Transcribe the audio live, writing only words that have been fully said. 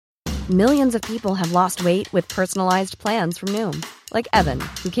Millions of people have lost weight with personalized plans from Noom. Like Evan,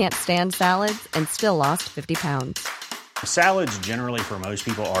 who can't stand salads and still lost 50 pounds. Salads generally for most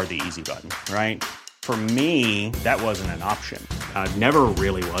people are the easy button, right? For me, that wasn't an option. I never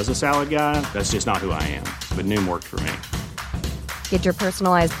really was a salad guy. That's just not who I am. But Noom worked for me. Get your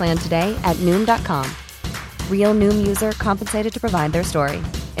personalized plan today at Noom.com. Real Noom user compensated to provide their story.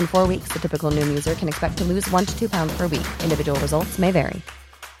 In 4 weeks, the typical Noom user can expect to lose 1 to 2 pounds per week. Individual results may vary.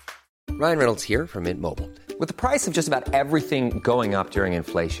 Ryan Reynolds here from Mint Mobile. With the price of just about everything going up during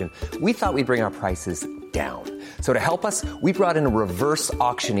inflation, we thought we'd bring our prices down. So to help us, we brought in a reverse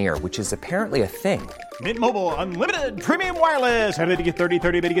auctioneer, which is apparently a thing. Mint Mobile Unlimited Premium Wireless. How to get 30,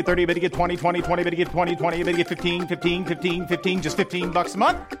 30, bit to get 30, bit to get 20, 20, 20, bit to get 20, 20, bit to get 15, 15, 15, 15, just $15 a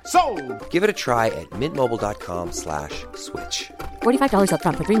month? Sold! Give it a try at mintmobile.com/switch. $45 up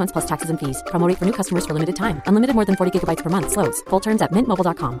front for 3 months plus taxes and fees. Promo rate for new customers for limited time. Unlimited more than 40 gigabytes per month. Slows full terms at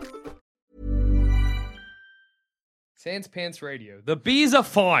mintmobile.com. Sans Pants Radio. The bees are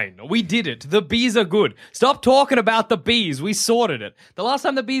fine. We did it. The bees are good. Stop talking about the bees. We sorted it. The last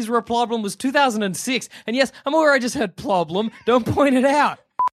time the bees were a problem was 2006. And yes, I'm aware I just had problem. Don't point it out.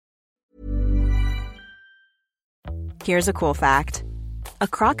 Here's a cool fact. A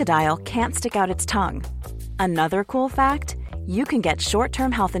crocodile can't stick out its tongue. Another cool fact, you can get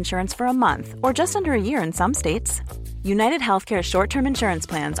short-term health insurance for a month or just under a year in some states. United Healthcare short-term insurance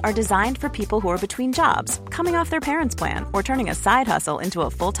plans are designed for people who are between jobs, coming off their parents' plan, or turning a side hustle into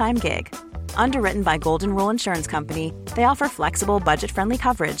a full-time gig. Underwritten by Golden Rule Insurance Company, they offer flexible, budget-friendly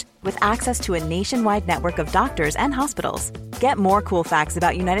coverage with access to a nationwide network of doctors and hospitals. Get more cool facts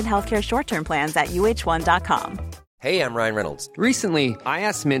about United Healthcare short-term plans at uh1.com. Hey, I'm Ryan Reynolds. Recently, I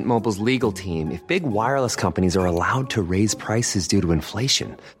asked Mint Mobile's legal team if big wireless companies are allowed to raise prices due to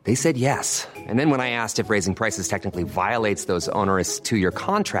inflation. They said yes. And then when I asked if raising prices technically violates those onerous two-year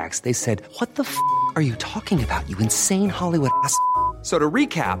contracts, they said, "What the f*** are you talking about, you insane Hollywood ass?" So to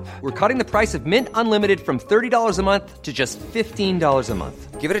recap, we're cutting the price of Mint Unlimited from $30 a month to just $15 a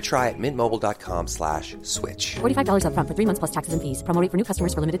month. Give it a try at mintmobile.com/switch. $45 up front for 3 months plus taxes and fees. Promo rate for new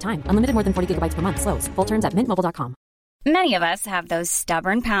customers for limited time. Unlimited more than 40 gigabytes per month. Slows full terms at mintmobile.com. Many of us have those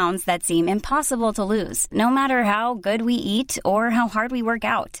stubborn pounds that seem impossible to lose, no matter how good we eat or how hard we work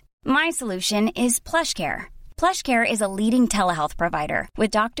out. My solution is PlushCare. PlushCare is a leading telehealth provider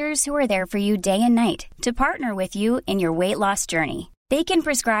with doctors who are there for you day and night to partner with you in your weight loss journey. They can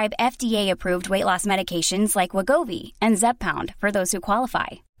prescribe FDA-approved weight loss medications like Wegovy and Zepbound for those who qualify.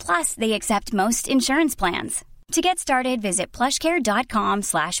 Plus, they accept most insurance plans. To get started, visit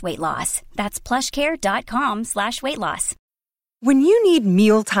plushcare.com/weightloss. That's plushcare.com/weightloss. When you need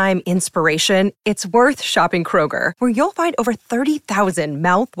mealtime inspiration, it's worth shopping Kroger, where you'll find over 30,000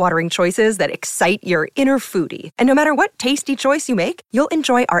 mouth-watering choices that excite your inner foodie. And no matter what tasty choice you make, you'll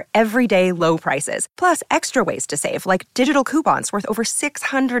enjoy our everyday low prices, plus extra ways to save, like digital coupons worth over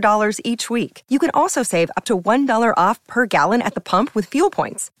 $600 each week. You can also save up to $1 off per gallon at the pump with fuel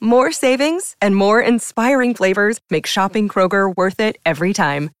points. More savings and more inspiring flavors make shopping Kroger worth it every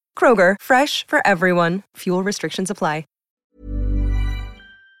time. Kroger, fresh for everyone. Fuel restrictions apply.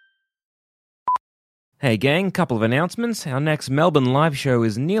 Hey gang, couple of announcements. Our next Melbourne live show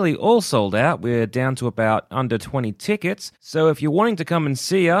is nearly all sold out. We're down to about under 20 tickets. So if you're wanting to come and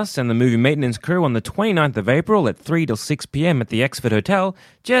see us and the Movie Maintenance Crew on the 29th of April at 3 till 6 p.m. at the Exford Hotel,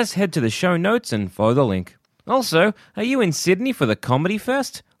 just head to the show notes and follow the link. Also, are you in Sydney for the Comedy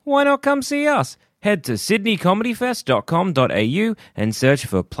Fest? Why not come see us? Head to sydneycomedyfest.com.au and search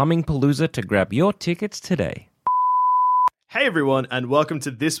for Plumbing Palooza to grab your tickets today. Hey everyone, and welcome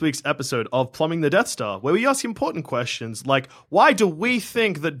to this week's episode of Plumbing the Death Star, where we ask important questions like, why do we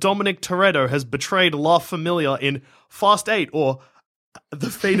think that Dominic Toretto has betrayed La Familia in Fast 8 or The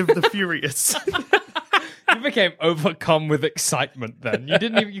Fate of the Furious? You became overcome with excitement then. You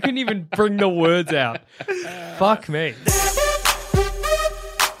couldn't even bring the words out. Fuck me.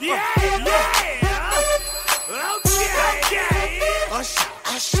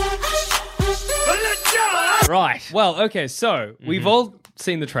 Right. Well, okay, so we've all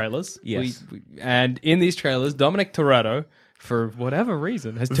seen the trailers. Yes. And in these trailers, Dominic Toretto, for whatever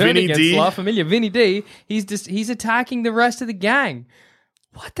reason, has turned Vinny against D. La Familia. Vinny D. He's attacking the rest of the gang.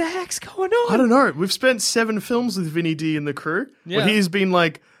 What the heck's going on? I don't know. We've spent 7 films with Vinny D in the crew. Yeah. Where he's been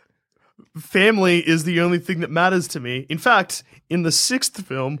like, family is the only thing that matters to me. In fact, in the 6th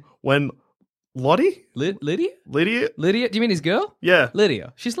film, when Lottie? Lydia? Lydia? Lydia? Do you mean his girl? Yeah.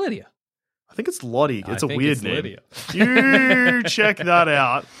 Lydia. She's Lydia. I think it's Lottie. It's a weird name. Lydia. You check that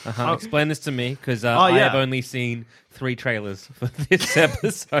out. Explain this to me, because yeah. I have only seen 3 trailers for this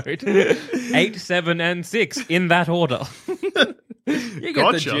episode. 8, 7, and 6, in that order. You get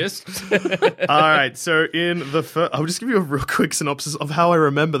Gotcha. the gist. All right, so in the first, I'll just give you a real quick synopsis of how I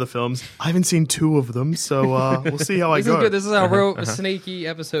remember the films. I haven't seen 2 of them, so we'll see how I This is go. good. This is our real sneaky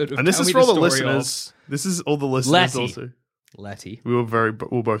episode of And this Tell is Me for all the Story listeners. This is all the listeners Letty. also. of Letty. We were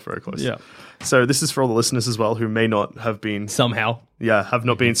both very close. Yeah. So this is for all the listeners as well who may not have been Somehow. have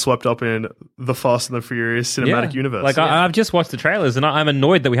not been swept up in the Fast and the Furious cinematic universe. Like, I've just watched the trailers and I'm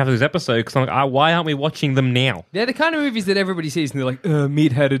annoyed that we have this episode because I'm like, why aren't we watching them now? They're the kind of movies that everybody sees and they're like,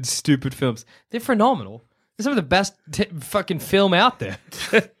 meat-headed, stupid films. They're phenomenal. They're some of the best fucking film out there.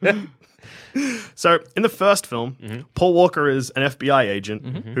 So in the first film, Paul Walker is an FBI agent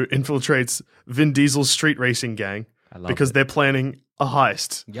who infiltrates Vin Diesel's street racing gang because they're planning a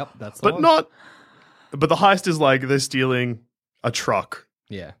heist. Yep, that's the one. But the heist is like they're stealing a truck.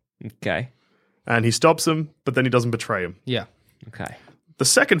 Yeah. Okay. And he stops them, but then he doesn't betray him. Yeah. Okay. The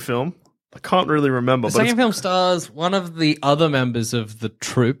second film, I can't really remember. The but second film stars one of the other members of the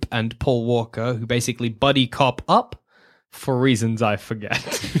troupe and Paul Walker, who basically buddy cop up for reasons I forget.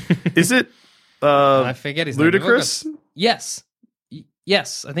 Is it I forget his name. Ludacris? Yes.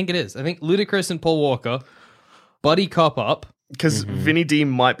 Yes, I think it is. I think Ludacris and Paul Walker buddy cop up. Because Vinny D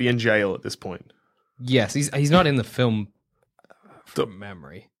might be in jail at this point. Yes, he's not in the film from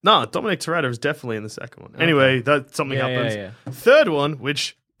memory. No, Dominic Toretto is definitely in the second one. Anyway, that something happens. Yeah. Third one,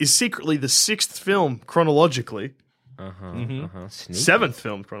 which is secretly the 6th film chronologically. Sneaky. 7th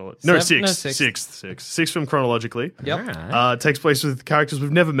film chronologically. No, Sixth. Sixth film chronologically. Yep. Takes place with characters we've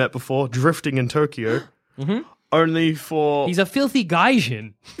never met before, drifting in Tokyo. Only for... He's a filthy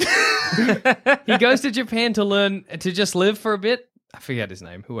gaijin. He goes to Japan to learn to just live for a bit. I forget his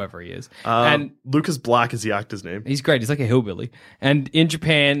name, whoever he is. And Lucas Black is the actor's name. he's great. He's like a hillbilly. And in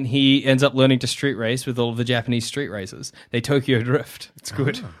Japan, he ends up learning to street race with all of the Japanese street racers. They Tokyo drift. It's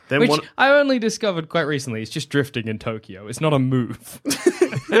good. Then Which one- I only discovered quite recently. It's just drifting in Tokyo. It's not a move.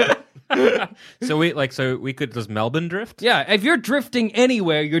 So we could just Melbourne drift? Yeah, if you're drifting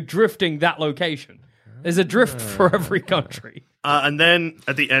anywhere, you're drifting that location. There's a drift for every country. And then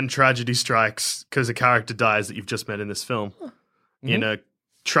at the end, tragedy strikes because a character dies that you've just met in this film in a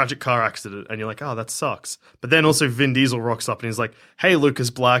tragic car accident. And you're like, oh, that sucks. But then also Vin Diesel rocks up and he's like, hey, Lucas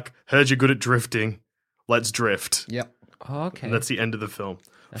Black, heard you're good at drifting. Let's drift. Yep. Oh, okay. And that's the end of the film.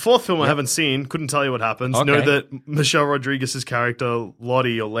 Fourth film I haven't seen. Couldn't tell you what happens. Okay. Know that Michelle Rodriguez's character,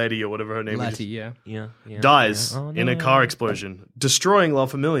 Lottie or Letty or whatever her name Letty, is, yeah. dies Oh, in a car explosion, destroying La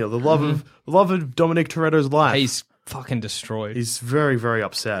Familia, the love of Dominic Toretto's life. He's fucking destroyed. He's very, very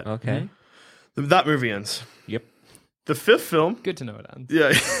upset. Okay. That movie ends. Yep. The fifth film, Good to know it ends. yeah,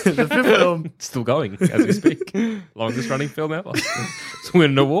 the fifth film, It's still going as we speak. Longest running film ever. It's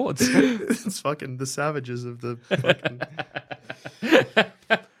winning awards. it's fucking the savages of the fucking...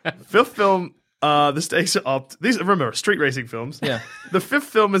 Fifth film, the stakes are up. These remember street racing films. Yeah. The fifth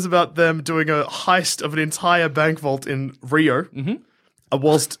film is about them doing a heist of an entire bank vault in Rio,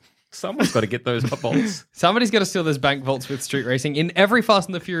 whilst Someone's got to get those balls. Somebody's got to steal those bank vaults with street racing. In every Fast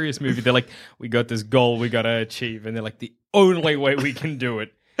and the Furious movie, they're like, we got this goal we got to achieve. And they're like, the only way we can do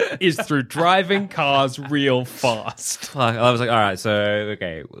it is through driving cars real fast. I was like, all right, so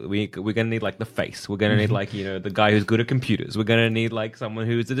okay, we're gonna need like the face. We're gonna need like the guy who's good at computers. We're gonna need like someone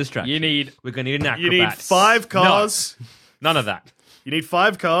who's a distraction. We're gonna need an acrobat. you need 5 cars. None of that. You need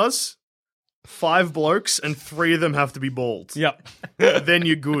 5 cars, 5 blokes, and 3 of them have to be bald. Yep. Then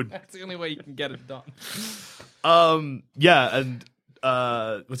you're good. That's the only way you can get it done. Yeah, and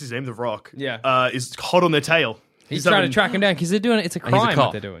what's his name? The Rock. Yeah. Is hot on their tail. He's trying to track him down because they're doing it. It's a crime cop.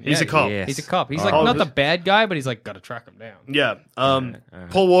 what they're doing. He's Yeah, a cop. Yes. He's a cop. He's Oh. like not the bad guy, but he's like got to track him down. Yeah.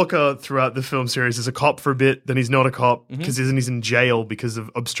 Paul Walker throughout the film series is a cop for a bit. Then he's not a cop because he's in jail because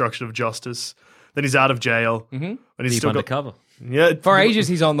of obstruction of justice. Then he's out of jail. And he's Deep still undercover. Yeah. For ages,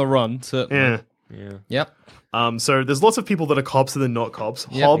 he's on the run. Certainly. Yeah. Yep. So there's lots of people that are cops and they're not cops.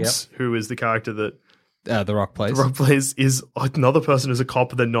 Yep. Hobbs, who is the character that The Rock plays. Rock plays, is another person who's a cop,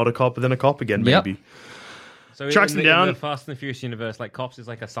 but they're not a cop, but then a cop again, Yep. maybe. So Tracks in them the, down. In the Fast and the Furious universe, like cops is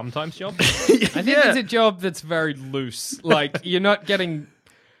like a sometimes job. I think it's a job that's very loose. Like, you're not getting...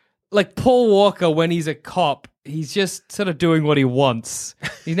 Like, Paul Walker, when he's a cop, he's just sort of doing what he wants.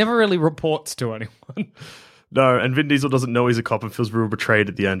 He never really reports to anyone. No, and Vin Diesel doesn't know he's a cop and feels real betrayed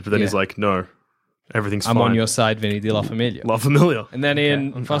at the end, but then he's Yeah. like, no, everything's I'm fine. on your side, Vinny de la Familia. La Familia. And then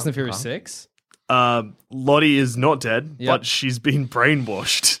in Fast and the Furious 6... Lottie is not dead, Yep. but she's been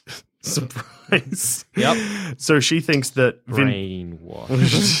brainwashed. Surprise. Yep. So she thinks that Brainwash. I'm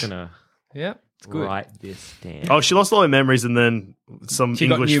just gonna Yeah, it's good. write this down. Oh, she lost all her memories, and then some She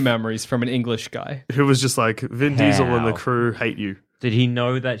got English new memories from an English guy. who was just like, Vin Diesel and the How? crew hate you. Did he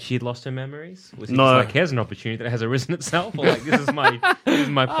know that she'd lost her memories? Was he No. just like, here's an opportunity that has arisen itself? Or like, this is my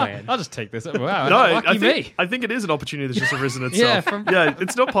plan. I'll just take this. Wow, No, lucky me. I think it is an opportunity that's just arisen itself. Yeah, yeah,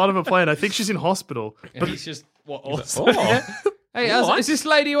 it's not part of a plan. I think she's in hospital. But he's just what? Oh. Hey, is this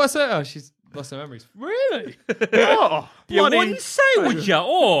lady? What's her? Oh, she's lost her memories. Really? Oh, Yeah, bloody, what do you say, would you?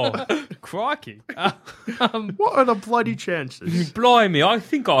 Oh, Crikey! what are the bloody chances? blimey, I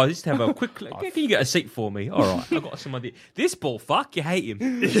think I'll just have a quick... Can you get a seat for me? All right, I've got some idea. This ball fuck, you hate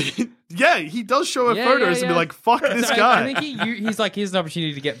him. Yeah, he does show her Yeah, photos yeah, and be yeah. like, fuck this So guy. I think he's like, here's an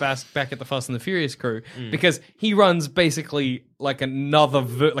opportunity to get back at the Fast and the Furious crew because he runs basically like another,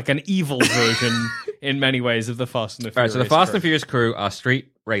 like an evil version in many ways of the Fast and the All Furious. right, so the Fast crew. and Furious crew are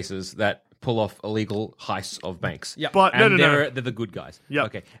street racers that pull off illegal heists of banks. Yeah. But And no. they're the good guys. Yeah.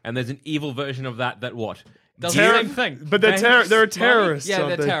 Okay, and there's an evil version of that what? Does Terror- the same thing. But they're Banks, they're money? terrorists. Yeah, aren't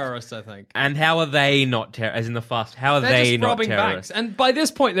they're they? terrorists, I think. And how are they not as in the Fast? How are They're they just not robbing terrorists? banks. And by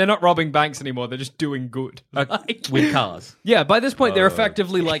this point, they're not robbing banks anymore. They're just doing good. With cars. Yeah, by this point, they're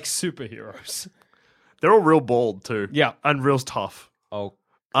effectively like superheroes. They're all real bold too. Yeah. and real tough. Oh,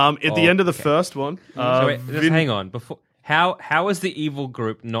 At the end of the Okay. first one, so wait, just hang on. Before how is the evil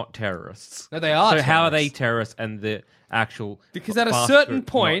group not terrorists? No, they are So how are they terrorists. terrorists and the actual Because at a Fast certain group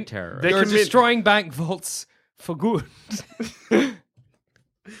not point, terrorists? They you're commit- destroying bank vaults for good. You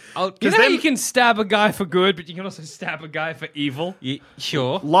know how then- you can stab a guy for good, but you can also stab a guy for evil?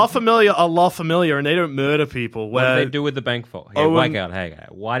 Sure. La Familia are La Familia, and they don't murder people. What Where did they do with the bank vault? Hey,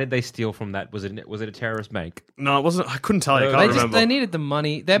 why did they steal from that? Was it a terrorist bank? No, it wasn't. I couldn't tell you. I They can't remember. they needed the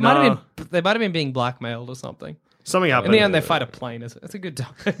money. They might have been being blackmailed or something. Something In happened. the end, they fight a plane. It's a good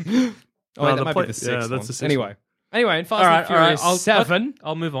time. Oh, wait, the that might pla- be the sixth yeah, one. that's the sixth Anyway, in Fast All and right, Furious all right. 7,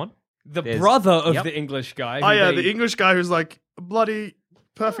 I'll move on. the There's- brother of Yep. the English guy. Oh who yeah, they- the English guy who's like a bloody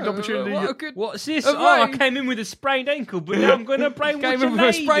perfect opportunity. What a good- What's this? Oh, I right. came in with a sprained ankle, but now I'm going to brainwash Came a in with a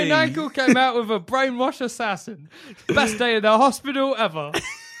lady. sprained ankle, came out with a brainwash assassin. Best day in the hospital ever.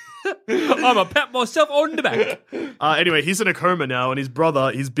 I'm gonna pat myself on the back. Anyway, he's in a coma now, and his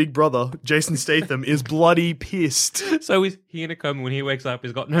brother, his big brother, Jason Statham, is bloody pissed. So is he in a coma when he wakes up?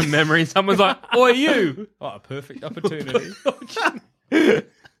 He's got no memory. Someone's like, "Oi, you!" Oh, a perfect opportunity.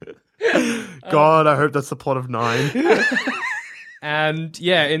 God, I hope that's the plot of 9. And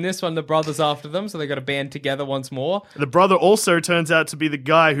yeah, in this one, the brother's after them, so they got to band together once more. The brother also turns out to be the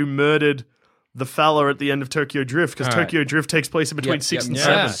guy who murdered the fella at the end of Tokyo Drift, because All right. Tokyo Drift takes place in between Yep, 6 yep, and yeah.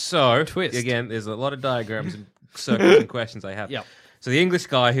 7. So Twist. again, there's a lot of diagrams and circles and questions I have. Yep. So the English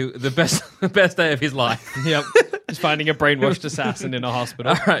guy who the best day of his life. Yep. Just finding a brainwashed assassin in a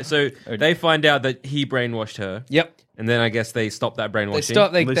hospital. All right, so they find out that he brainwashed her. Yep. And then I guess they stop that brainwashing.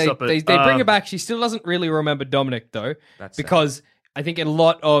 They They stop it. they bring her back. She still doesn't really remember Dominic though, That's because I think in a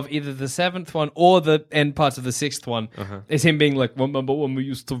lot of either the 7th one or the end parts of the 6th one is him being like, "Remember when we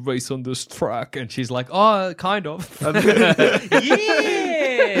used to race on this track?" And she's like, "Oh, kind of."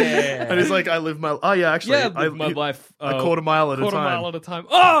 Yeah. And he's like, I live my... Oh, yeah, actually. Yeah, I live my life a quarter mile at a quarter time. mile at a time.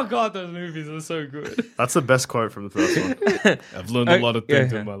 Oh god, those movies are so good. That's the best quote from the first one. I've learned a lot of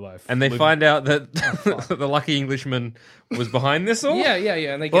things Yeah. in my life. And they find out that the lucky Englishman was behind this all. yeah,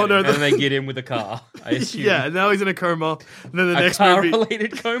 and they get Oh, no, it. And then they get in with a car. I assume. Yeah, and now he's in a coma. And then the A next movie...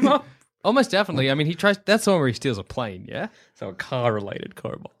 car-related coma. Almost definitely. I mean, he tries. That's the one where he steals a plane. Yeah, So a car-related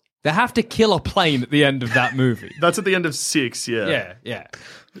coma. they have to kill a plane at the end of that movie. That's at the end of 6, yeah. yeah.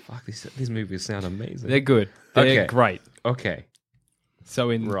 Fuck, these movies sound amazing. They're good. They're Okay. great. Okay, So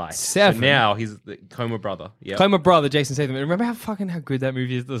in right. 7, So now he's the coma brother. Yeah. Coma brother Jason Statham. And remember how good that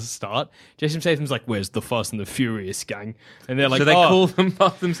movie is at the start? Jason Statham's like, "Where's the Fast and the Furious gang?" And they're like, So they "Oh, call them by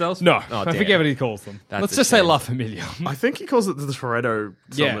themselves? no, Oh, I damn. forget what he calls them. That's Let's a just say shame. La Familia." I think he calls it the Toretto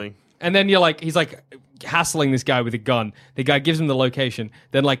something. And then he's like hassling this guy with a gun. The guy gives him the location.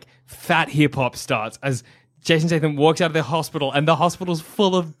 Then like fat hip hop starts as Jason Statham walks out of the hospital, and the hospital's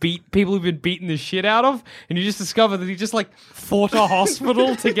full of people who've been beaten the shit out of. And you just discover that he just like fought a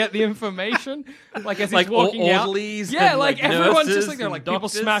hospital to get the information. Like as Like he's walking out, orderlies yeah, and, like like, everyone's nurses just like they're and like people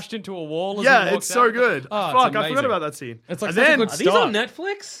doctors. smashed into a wall. As Yeah, he walks it's so out. good. Oh, it's Fuck, I forgot amazing. about that scene. It's like and such a then, good Are these on start.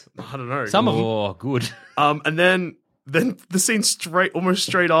 Netflix? I don't know. Some of them. Oh, good. And then the scene almost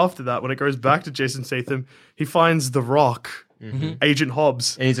straight after that, when it goes back to Jason Statham, he finds The Rock, Agent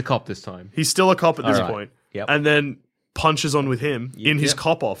Hobbs. And he's a cop this time. He's still a cop at this All right. point. Yep. And then punches on with him in his Yep.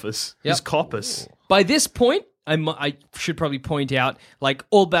 cop office. His Yep. coppice. By this point, I should probably point out, like,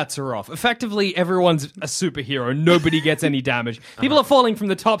 all bets are off. Effectively, everyone's a superhero. Nobody gets any damage. People are falling from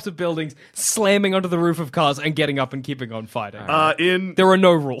the tops of buildings, slamming onto the roof of cars, and getting up and keeping on fighting. There are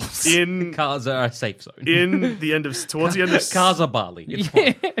no rules. In Cars are a safe zone. in the end of towards the end of Cars are Bali. It's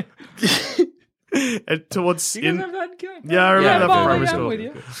fine. And towards You guys have that game? yeah, I remember that Paul, from primary I'm school.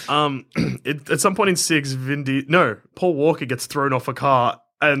 with you. At some point in 6, Paul Walker gets thrown off a car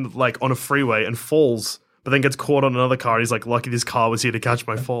and like on a freeway and falls, but then gets caught on another car. And he's like, lucky this car was here to catch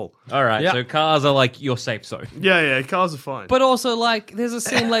my fall. All right, Yeah. so cars are like your safe zone. Yeah, cars are fine. But also, like, there's a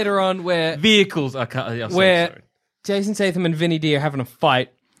scene later on where Vehicles are your safe where zone. Jason Statham and Vinny D are having a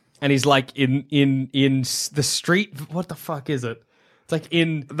fight, and he's like in the street. What the fuck is it? It's like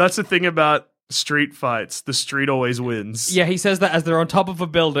in. That's the thing about street fights. The street always wins. Yeah, he says that as they're on top of a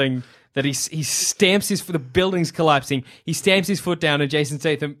building. That he stamps the building's collapsing. He stamps his foot down, and Jason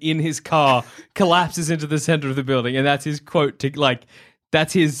Statham in his car collapses into the center of the building, and that's his quote to like.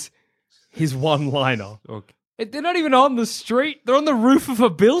 That's his one-liner. Okay. They're not even on the street; they're on the roof of a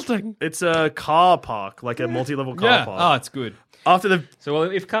building. It's a car park, like a multi-level car Yeah. park. Oh, it's good. After the So, well,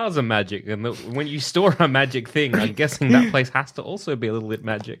 if cars are magic, and when you store a magic thing, I'm guessing that place has to also be a little bit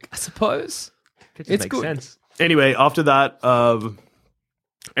magic. I suppose It just it's makes good. sense. Anyway, after that,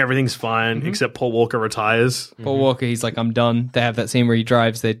 everything's fine except Paul Walker retires. Paul Walker, he's like, I'm done. They have that scene where he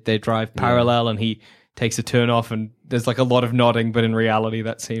drives, they drive parallel and he takes a turn off and there's like a lot of nodding, but in reality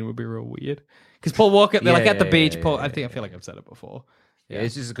that scene would be real weird. Because Paul Walker, they're like at the beach. Paul, I feel like I've said it before. Yeah,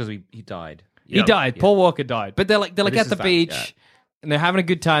 it's just because he died. He died. Paul Walker died. But they're like this at is the that, beach yeah. and they're having a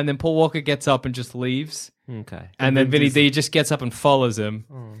good time. Then Paul Walker gets up and just leaves. Okay. And then Vinny D just gets up and follows him.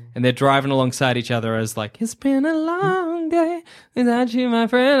 And they're driving alongside each other as like, it's been a long day without you, my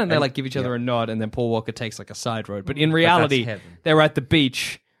friend. And they like give each other a nod. And then Paul Walker takes like a side road. But in reality, heaven. they're at the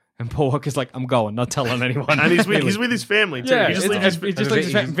beach. And Paul Walker's like, I'm going, not telling anyone. And he's with his family, too. Yeah, He just leaves his- he just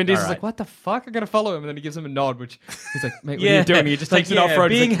leaves his Vin Diesel's All like, right. what the fuck? I gotta follow him. And then he gives him a nod, which he's like, mate, what are you doing? He just takes it off road.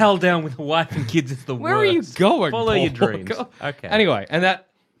 Being held down with a wife and kids is the Where worst. are you going? Follow Paul your dreams. Walker? Okay. Anyway, and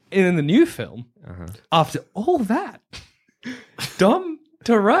in the new film, after all that, Dom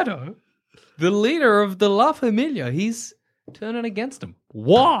Toretto, the leader of the La Familia, he's turning against him.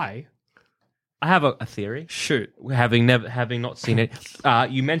 Why? I have a theory. Shoot. Having not seen it,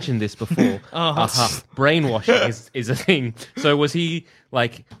 you mentioned this before. Brainwashing is a thing. So was he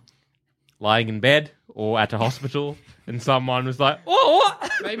like lying in bed or at a hospital, and someone was like, "Oh,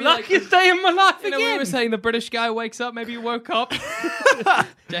 what? Maybe luckiest day of my life You know, again." we were saying the British guy wakes up, maybe he woke up.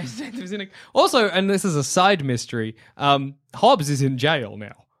 Jason Statham's in Also, and this is a side mystery, Hobbs is in jail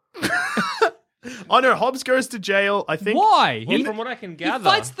now. Oh no, Hobbs goes to jail, I think. Why? Well, from what I can He gather,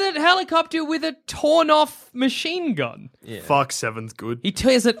 fights the helicopter with a torn-off machine gun. Fuck, 7's good. He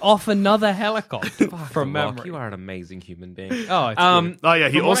tears it off another helicopter from Rock, memory. you are an amazing human being. Oh, it's good. Oh yeah,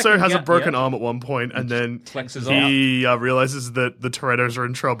 he From what I also can has a get- broken yeah. arm at one point, and then flexes he realizes that the Torettos are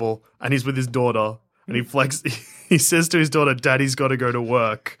in trouble, and he's with his daughter, and he says to his daughter, "Daddy's got to go to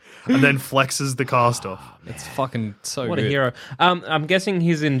work," and then flexes the cast off. It's fucking so What good. a hero! I'm guessing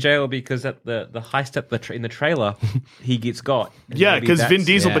he's in jail because at the heist in the trailer, he gets got. And Yeah, maybe because Vin that's-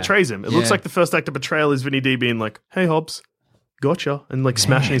 Diesel yeah. betrays him. It looks Yeah. like the first act of betrayal is Vinny D being like, "Hey Hobbs, gotcha," and like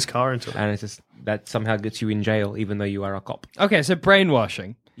smashing his car into it. and it's just that somehow gets you in jail, even though you are a cop. Okay, so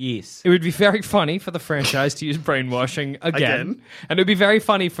brainwashing. Yes. It would be very funny for the franchise to use brainwashing again. Again. And it would be very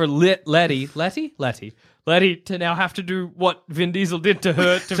funny for Letty to now have to do what Vin Diesel did to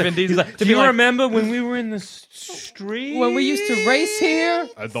her, to Vin Diesel. to Do be you like, remember when we were in the street? when we used to race here?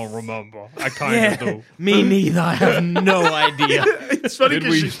 I don't remember. I kind of do. Me neither. I have no idea. It's funny Did we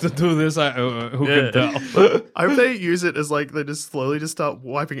because used to do this? Who can tell? I hope they use it as like they just slowly just start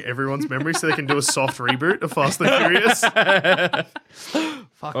wiping everyone's memory so they can do a soft reboot of Fast and Furious.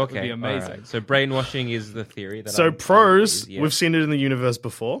 Fuck, it would Okay, be amazing. all right. So brainwashing is the theory. That So I'm pros, yeah. we've seen it in the universe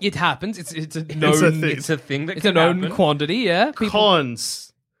before. It happens. It's a known. thing. It's a thing that It's a can known happen. quantity. Yeah.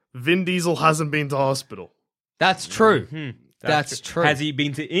 Cons, Vin Diesel hasn't been to hospital. That's true. Hmm. That's true. Has he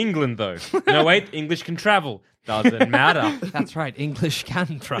been to England though? No, wait. English can travel. Doesn't matter. That's right. English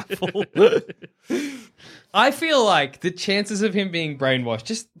can travel. I feel like the chances of him being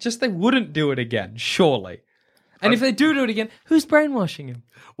brainwashed, just they wouldn't do it again, surely. And if they do it again, who's brainwashing him?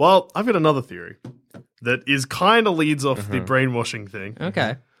 Well, I've got another theory that is kind of leads off the brainwashing thing.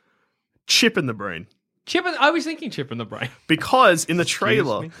 Okay. Chip in the brain. I was thinking chip in the brain. Because in the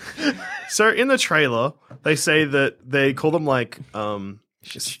trailer, so in the trailer, they say that they call them like,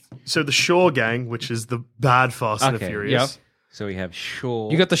 so the Shaw Gang, which is the bad Fast and the Okay, Furious. yep. So we have Shaw.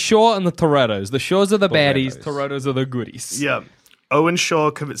 You got the Shaw and the Torettos. The Shaws are the baddies, Torettos. Torettos are the goodies. Yeah. Owen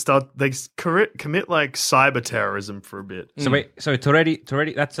Shaw commit like cyber terrorism for a bit. So wait. So Toretti.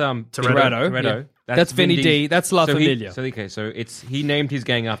 That's Toretto. Yeah. That's Vinny Vin D. Diesel. That's La So Familia. So he named his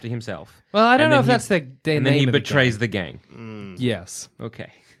gang after himself. Well, I don't And know then if that's the and then name he of the betrays gang. the gang. Yes.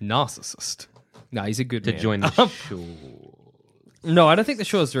 Okay. Narcissist. No, he's a good To man. join the Shaw. No, I don't think the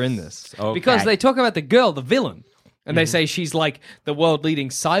Shaws are in this. Okay. Because they talk about the girl, the villain, and they say she's like the world-leading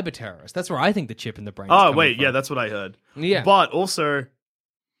cyber terrorist. That's where I think the chip in the brain is Oh, coming wait, from. yeah, that's what I heard. Yeah. But also,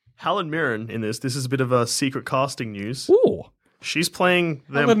 Helen Mirren in this is a bit of a secret casting news. Ooh. She's playing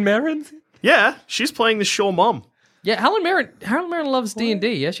them. Helen Mirren? Yeah, she's playing the Shaw mom. Yeah, Helen Mirren loves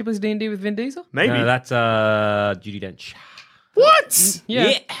D&D, yeah? She plays D&D with Vin Diesel? Maybe. No, that's Judi Dench. What?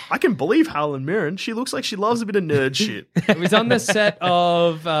 Yeah. I can believe Helen Mirren. She looks like she loves a bit of nerd shit. It was on the set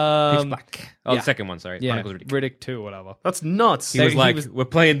of... Pitch Black. yeah. The second one, sorry. Yeah, Chronicles of Riddick. Riddick 2 or whatever. That's nuts. He was like, we're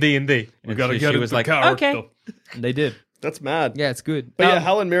playing D&D. We gotta she, get she into was the like, character. okay. And they did. That's mad. Yeah, it's good. But yeah,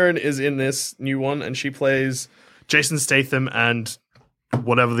 Helen Mirren is in this new one, and she plays Jason Statham and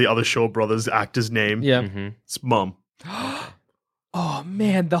whatever the other Shaw brothers actor's name. Yeah. It's mum. Oh,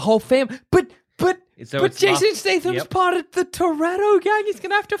 man, the whole family... But So it's Jason last- Statham's Yep. part of the Toretto gang. He's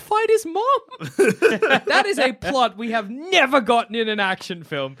going to have to fight his mom. That is a plot we have never gotten in an action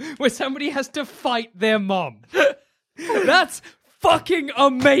film where somebody has to fight their mom. That's fucking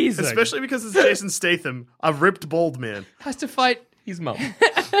amazing. Especially because it's Jason Statham, a ripped bald man. Has to fight His mum.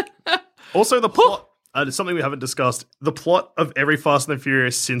 Also, the plot, something we haven't discussed, the plot of every Fast and the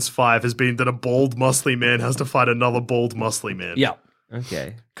Furious since 5 has been that a bald, muscly man has to fight another bald, muscly man. Yeah.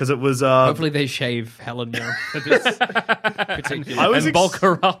 Okay. Because it was... Hopefully they shave Helen Mirren for this particular. I was And bulk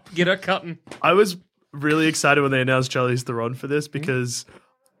her up. Get her cutting. I was really excited when they announced Charlize Theron for this because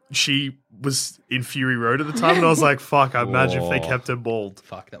she was in Fury Road at the time, and I was like, fuck, I imagine if they kept her bald.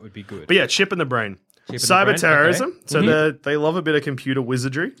 Fuck, that would be good. But yeah, chip in the brain. Chip in the Cyber brain, terrorism. okay. So they love a bit of computer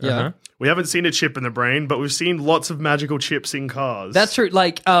wizardry. Yeah. We haven't seen a chip in the brain, but we've seen lots of magical chips in cars. That's true.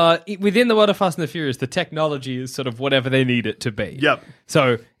 Like, within the world of Fast and the Furious, the technology is sort of whatever they need it to be. Yep.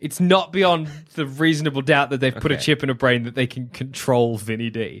 So it's not beyond the reasonable doubt that they've put a Okay. chip in a brain that they can control Vinny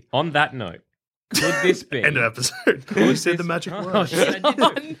D. On that note, could this be... End of episode. We said the magic word. Oh, shit, I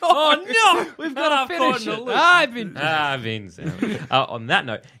did it. Oh no! We've got to finish it. I've been. Vince. On that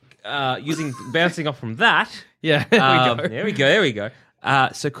note, bouncing off from that... Yeah, There we go.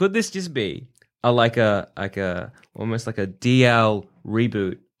 So could this just be almost like a DL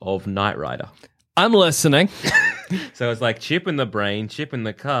reboot of Knight Rider? I'm listening. So it's like chip in the brain, chip in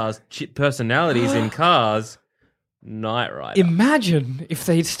the cars, chip personalities in cars, Knight Rider. Imagine if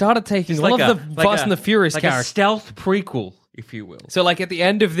they started taking It's all like of the Fast and the Furious like characters. a stealth prequel, if you will. So, like at the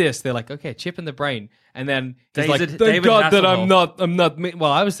end of this, they're like, "Okay, chip in the brain," and then he's like, "Thank David God that Hasselhoff. I'm not me."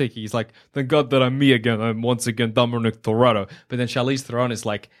 Well, I was thinking he's like, "Thank God that I'm me again. I'm once again Dominic Toretto." But then Charlize Theron is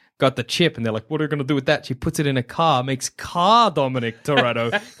like, got the chip, and they're like, "What are we gonna do with that?" She puts it in a car, makes car Dominic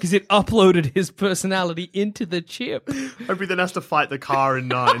Toretto because it uploaded his personality into the chip. Hope he then has to fight the car in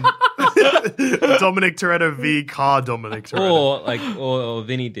 9. Dominic Toretto v. Car Dominic Toretto. Or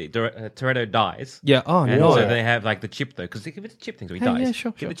Vinny D. Toretto dies. Yeah. Oh And no. so they have like the chip though, because they give it a chip thing, so he Hey, dies. yeah,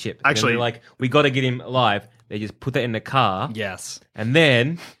 sure, Give sure. the chip. Actually- and then they're like, we got to get him alive. They just put that in the car. Yes. And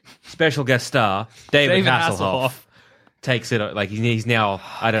then special guest star David, David Hasselhoff, Hasselhoff. takes it. Like he's now,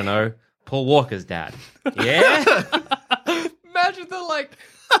 I don't know, Paul Walker's dad. Yeah. Imagine the like,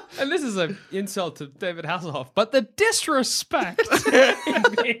 and this is an insult to David Hasselhoff, but the disrespect in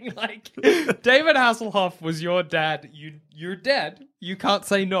being like, David Hasselhoff was your dad. You're dead. You can't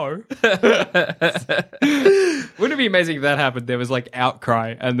say no. Wouldn't it be amazing if that happened? There was like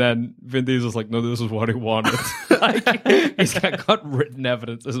outcry, and then Vin Diesel's like, "No, this is what he wanted." Like he's got written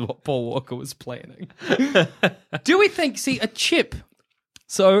evidence as what Paul Walker was planning. Do we think? See, a chip.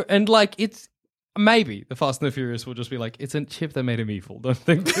 So and like it's. Maybe the Fast and the Furious will just be like, it's a chip that made him evil. Don't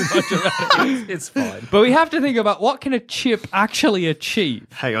think too much about it. It's fine. But we have to think about what can a chip actually achieve.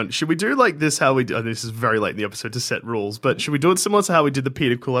 Hang on, should we do like this? How we do? Oh, this is very late in the episode to set rules, but should we do it similar to how we did the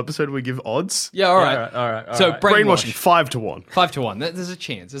Peter Quill episode? Where we give odds. Yeah, all right. All right. So Brainwashing 5-1. 5-1. There's a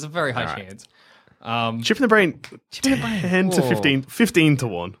chance. There's a very high chance. Chip in the brain. 10 to 15. 15 to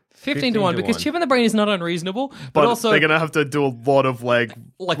 1. 15 to 1 because chip in the brain is not unreasonable, But also they're gonna have to do a lot of like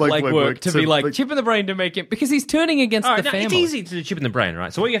legwork to be like chip in the brain to make it because he's turning against All the right, now, family. it's easy to do chip in the brain,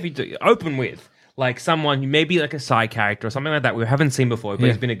 right? So what you have to do, open with like someone, maybe like a side character or something like that we haven't seen before, but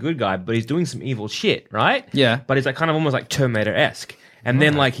Yeah. he's been a good guy, but he's doing some evil shit, right? Yeah. But he's like kind of almost like Terminator-esque. And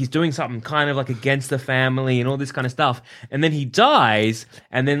then, like, he's doing something kind of like against the family and all this kind of stuff. And then he dies,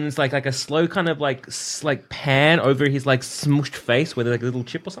 and then it's like a slow kind of like pan over his like smushed face with like a little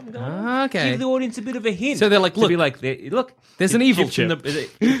chip or something going on. Okay. Give the audience a bit of a hint. So they're like, to look, be like, look, there's it an evil chips in chip.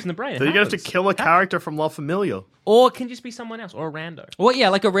 it chips in the brain. So you're gonna have to kill a character from La Familia. Or it can just be someone else, or a rando. Well, yeah,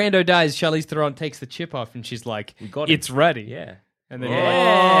 like a rando dies, Charlize Theron takes the chip off and she's like, got him. it's ready. Yeah. And then,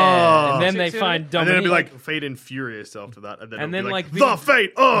 Yeah. and then See- they see find And then Dominic. it'd be like Fate and Furious after that. And then, And it'll be then, like, the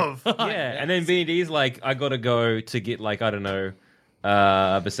fate of. Yeah, and then Vinny D's like, I gotta go to get like, I don't know,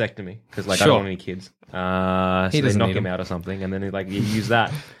 a vasectomy because I Sure. don't want any kids. So they doesn't knock need him them. out or something, and then you use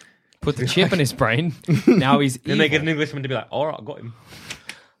that. Put the chip in his brain. Now he's Then they evil. get an Englishman to be like, all right, I got him.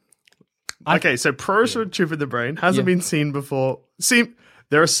 Okay, so pros for chip in the brain hasn't been seen before. See,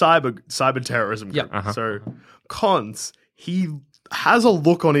 there are cyber terrorism group. So cons, he has a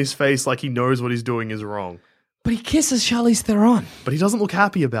look on his face like he knows what he's doing is wrong, But he kisses Charlize Theron. but he doesn't look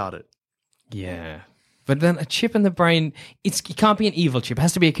happy about it. Yeah. But then a chip in the brain, it can't be an evil chip. It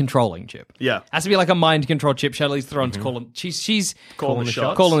has to be a controlling chip. Yeah. It has to be like a mind control chip. Charlize Theron's calling. She's Calling the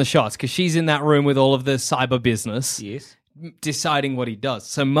shots. Calling the shots because she's in that room with all of the cyber business. Yes. Deciding what he does.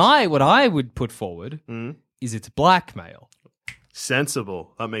 So what I would put forward is it's blackmail.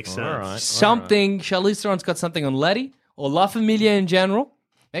 Sensible. That makes sense. All right. Something, Charlize Theron's got something on Letty or La Familia in general.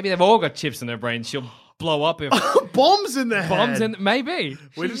 Maybe they've all got chips in their brains. She'll blow up if Bombs in the head. bombs in. Maybe.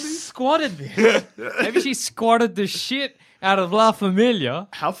 She squatted this. Maybe she squatted the shit out of La Familia.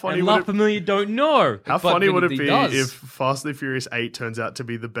 How funny And would La it Familia don't know. How But funny would it he be does. if Fast and the Furious 8 turns out to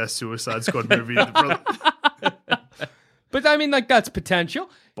be the best Suicide Squad movie? But I mean, that's potential.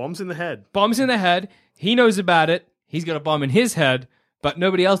 Bombs in the head. Bombs in the head. He knows about it. He's got a bomb in his head, but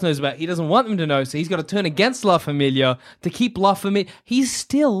nobody else knows about it. He doesn't want them to know, so he's got to turn against La Familia to keep La Familia.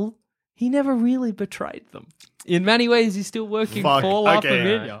 He never really betrayed them. In many ways, he's still working Fuck. for La Okay.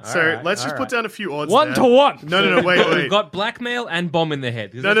 Familia. So let's just put down a few odds. 1 there. to 1. No, wait. We've got blackmail and bomb in the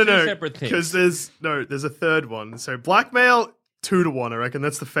head. No, Two separate things. Because there's a third one. So blackmail 2 to 1. I reckon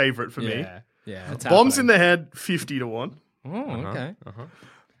that's the favorite for me. Yeah. It's Bombs in happening. the head 50 to 1. Oh, okay.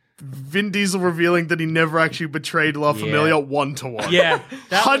 Vin Diesel revealing that he never actually betrayed La Familia 1 to 1. Yeah. 100%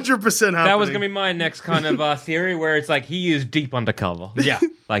 happening. That was going to be my next kind of theory where it's like he is deep undercover. Yeah.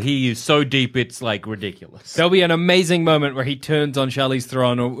 Like he is so deep it's like ridiculous. There'll be an amazing moment where he turns on Charlize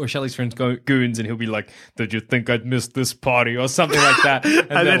Theron or Charlize Theron's goons and he'll be like, "Did you think I'd miss this party?" or something like that.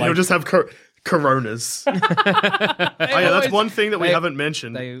 and then he'll just have Coronas. Oh yeah, that's one thing that we haven't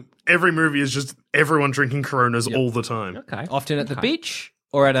mentioned. Every movie is just everyone drinking Coronas all the time. Okay. Often at the beach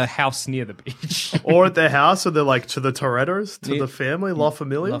or at a house near the beach. Or at their house, or they're like to the Torettos, to the family, La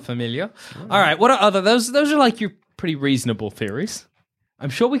Familia. La Familia. All right, what are other those are like your pretty reasonable theories. I'm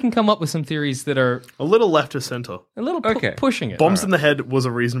sure we can come up with some theories that are A little left of center. a little Okay. pushing it. Bombs in the head was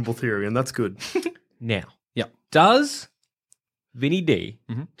a reasonable theory, and that's good. Now, Yeah. does Vinny D,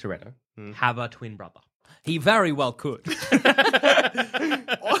 Toretto, have a twin brother? He very well could.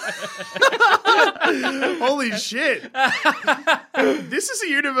 Holy shit. This is a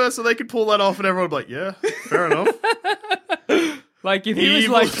universe where they could pull that off and everyone would be like, yeah, fair enough. Like if he was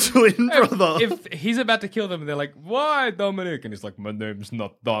Evil like twin brother. if he's about to kill them and they're like, "Why, Dominic?" and he's like, "My name's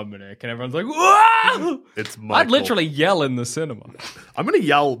not Dominic," and everyone's like, "Whoa!" It's Michael. I'd literally yell in the cinema. I'm going to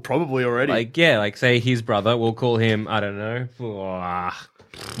yell probably already. Like say his brother, we'll call him, I don't know,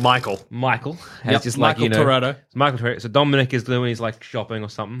 Michael. Michael. As Yep, just Michael Toretto. It's Michael Toretto. So Dominic is doing his like shopping or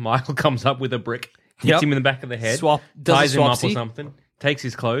something. Michael comes up with a brick, hits Yep. him in the back of the head, Does a ties him up or swapsy. something, takes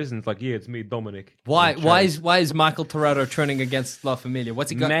his clothes, and it's like, yeah, it's me, Dominic. Why is Michael Toretto turning against La Familia? What's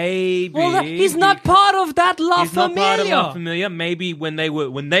he got? Maybe Well, he's not part of that La He's not Familia. part of La Familia. Maybe when they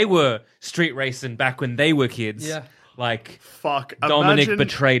were street racing back when they were kids. Yeah. Like Fuck. Dominic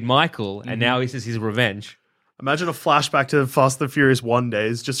betrayed Michael, and now this is his revenge. Imagine a flashback to Fast and the Furious 1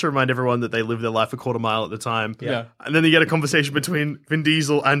 days, just to remind everyone that they lived their life a quarter mile at the time. Yeah. And then you get a conversation between Vin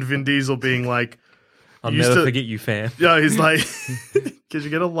Diesel and Vin Diesel being like, I'll used never to- forget you, fam. yeah, he's like, because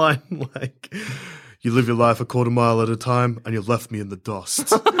you get a line like, you live your life a quarter mile at a time and you left me in the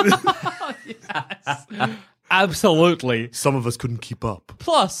dust. Absolutely. Some of us couldn't keep up,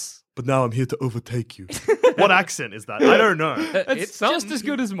 Plus, but now I'm here to overtake you. What accent is that? I don't know. it's just as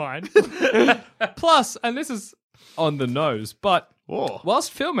good as mine. Plus, and this is on the nose, but Oh.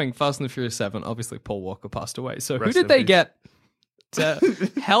 whilst filming Fast and the Furious 7, obviously Paul Walker passed away. So Rest who in did they peace. get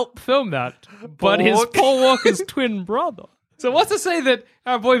to help film that? But his Walker. Paul Walker's twin brother. So what's to say that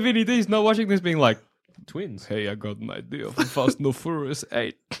our boy Vinny D's not watching this being like, Twins. "Hey, I got an idea for Fast and the Furious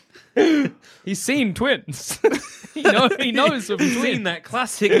 8." He's seen twins. he knows of He's twins. seen that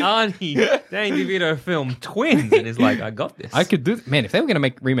classic Arnie Danny DeVito film Twins, and he's like, I got this. I could do man, if they were going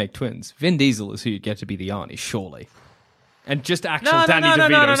to remake twins, Vin Diesel is who you'd get to be the Arnie, surely. And just actual Danny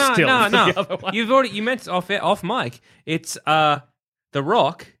DeVito still. for the other one. You meant off mic. It's The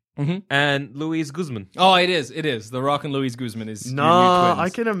Rock and Luis Guzman. Oh, it is. The Rock and Luis Guzman is your new Nah,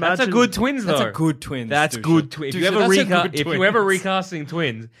 twins. I can imagine. That's a good twins, though. That's a good twins. That's Dusha. good twins. If Dusha, you ever that's a good recasting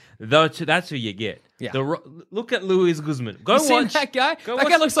twins, that's who you get. Yeah. Look at Luis Guzman. Go You seen watch that guy? Go That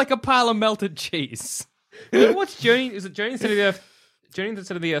watch, guy looks like a pile of melted cheese. go watch Journey. Is it Journey to the Earth? Journey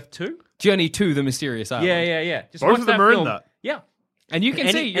to the Earth 2? Journey to the Mysterious Island. Yeah. Just Both watch of them that are in film. that. Yeah. And you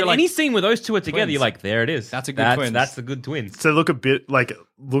can see, you're like, any scene where those two are together, twins. you're like, there it is. That's a good twins. That's the good twins. So they look a bit like,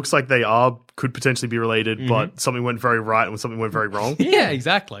 looks like they could potentially be related, but something went very right and something went very wrong. Yeah,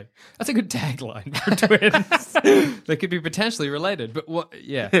 exactly. That's a good tagline for twins. They could be potentially related, but what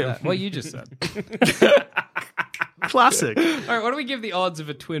you just said. Classic. All right, what do we give the odds of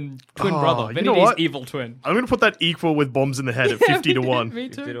a twin brother? you Vinny know D's what? evil twin. I'm going to put that equal with bombs in the head at 50 to 1. Me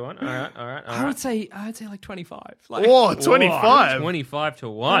too. 2 to 1. All right. I would say like 25. Like, Oh, 25. 25 to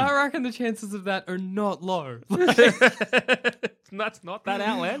but 1. I reckon the chances of that are not low. That's not that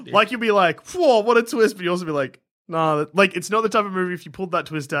outlandish. Like, you'd be like, whoa, what a twist, but you also be like, nah, like, it's not the type of movie if you pulled that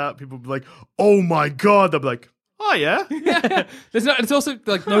twist out, people would be like, oh my God. They'll be like, oh, yeah. It's also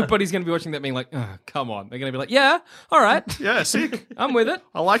like nobody's going to be watching that being like, oh, come on. They're going to be like, yeah, all right. Yeah, sick. I'm with it.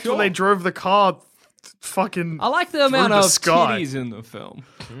 I liked when they drove the car fucking I like the amount through of the sky. titties in the film.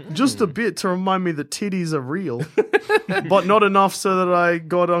 Just a bit to remind me that titties are real, but not enough so that I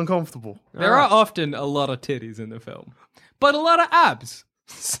got uncomfortable. There are often a lot of titties in the film, but a lot of abs.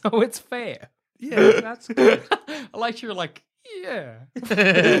 So it's fair. Yeah, that's good. I like you're like, yeah.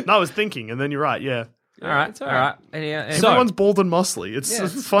 No, I was thinking, and then you're right, yeah. All right. It's all right. So, Everyone's bald and muscly.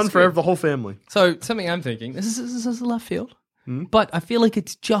 It's fun for the whole family. So something I'm thinking, this is left field, but I feel like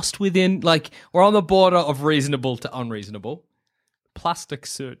it's just within, like, we're on the border of reasonable to unreasonable. Plastic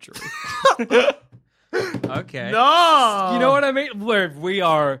surgery. okay. No! You know what I mean? Where we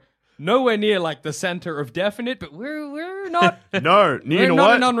are nowhere near like the center of definite, but we're not. No, you We're know not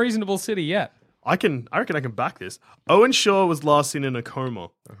what? an unreasonable city yet. I reckon I can back this. Owen Shaw was last seen in a coma.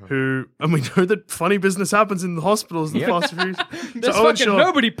 And we know that funny business happens in the hospitals in the Fast and Furious. There's fucking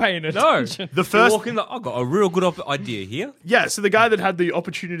nobody paying attention. The first, I've got a real good idea here. yeah. So the guy that had the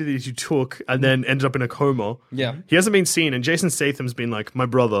opportunity that you took and then ended up in a coma. Yeah. he hasn't been seen, and Jason Statham's been like, my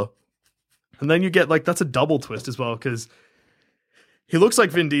brother. And then you get like, that's a double twist as well, because he looks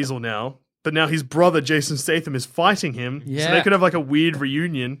like Vin Diesel now, but now his brother Jason Statham is fighting him. Yeah. So they could have like a weird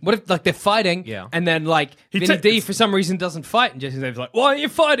reunion. What if like they're fighting, Yeah. and then like He Vinny D takes- for some reason doesn't fight, and Jason Statham's like, "Why are you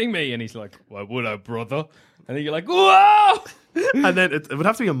fighting me?" And he's like, "Why would I, brother?" And then you're like, "Whoa!" And then it would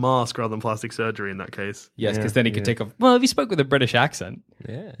have to be a mask rather than plastic surgery in that case. Yes, because then he could take off. Well, if he spoke with a British accent,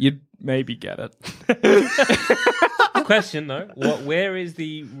 Yeah. you'd maybe get it. Question though, where is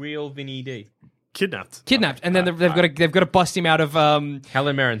the real Vinny D? Kidnapped, and then they've got to bust him out of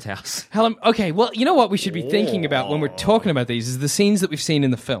Helen Mirren's house. Helen. Okay, well, you know what we should be thinking about when we're talking about these is the scenes that we've seen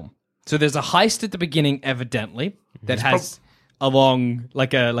in the film. So there's a heist at the beginning, evidently, that has along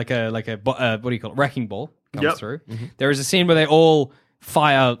like a what do you call it, wrecking ball comes through. There is a scene where they all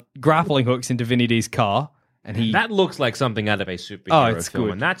fire grappling hooks into Vinny D's car, and he. That looks like something out of a superhero it's film,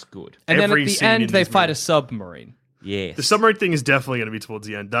 good. and that's good. And then Every at the scene end, in they this fight movie. a submarine. Yes. The submarine thing is definitely going to be towards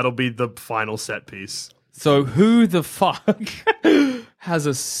the end. That'll be the final set piece. So who the fuck has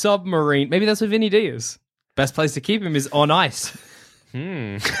a submarine? Maybe that's what Vinny D is. Best place to keep him is on ice.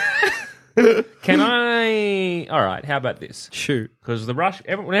 Can I? All right. How about this? Shoot. Because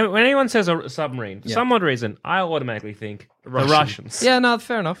when anyone says a submarine, for some odd reason, I automatically think the Russians. Yeah, no,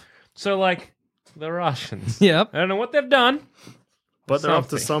 fair enough. So like the Russians. Yep. I don't know what they've done, But they're up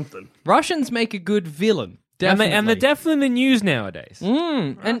to something. Russians make a good villain. and Definitely. they're definitely in the news nowadays.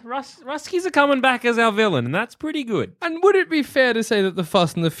 And Ruskies are coming back as our villain, and that's pretty good. And would it be fair to say that the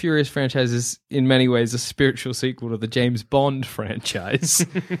Fast and the Furious franchise is in many ways a spiritual sequel to the James Bond franchise,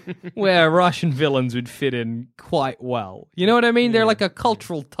 where Russian villains would fit in quite well? You know what I mean? They're like a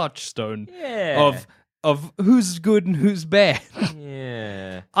cultural touchstone of who's good and who's bad.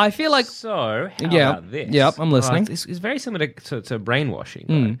 Yeah. I feel like So, how Yeah. about this? Yep, I'm listening. It's very similar to brainwashing,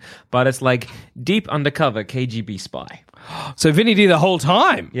 right? But it's like deep undercover KGB spy. so Vinny D the whole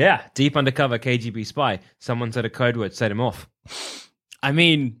time. Yeah, deep undercover KGB spy. Someone said a code word, set him off. I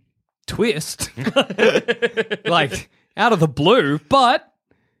mean, twist. Like, out of the blue, but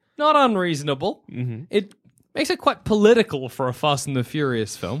not unreasonable. It makes it quite political for a Fast and the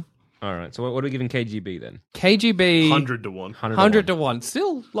Furious film. All right, so what are we giving KGB then? KGB 100 to 1. 100 to 1.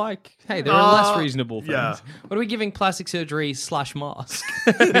 Still, like, hey, there are less reasonable things. yeah. What are we giving plastic surgery / mask?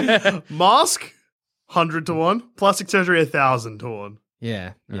 Mask, 100 to 1. Plastic surgery, 1,000 to 1.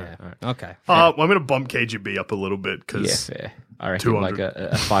 Yeah. Okay. I'm going to bump KGB up a little bit because Yeah, fair. I reckon 200. like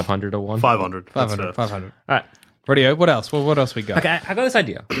a 500 or one. 500. That's 500. fair. 500. All right. Radio, what else? What else we got? Okay, I got this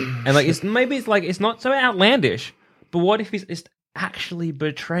idea, and like it's not so outlandish. But what if it's actually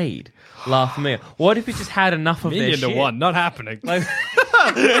betrayed La Familia? What if he just had enough of their Million to shit? 1. Not happening. Like,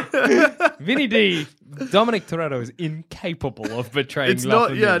 Vinny D, Dominic Toretto is incapable of betraying It's La not,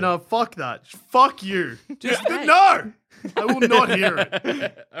 Familia. yeah, no, fuck that. Fuck you. No! I will not hear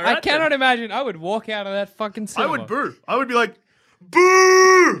it. I cannot imagine. I would walk out of that fucking I cinema. would boo. I would be like,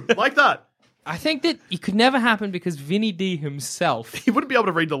 boo, like that. I think that it could never happen because Vinny D himself, He wouldn't be able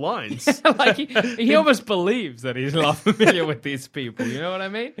to read the lines. like he almost believes that he's not familiar with these people. You know what I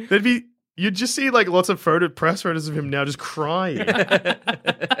mean? You'd just see like lots of press photos of him now just crying.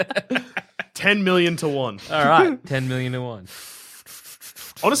 10 million to 1. All right, 10 million to 1.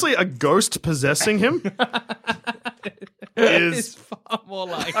 Honestly, a ghost possessing him It's is far more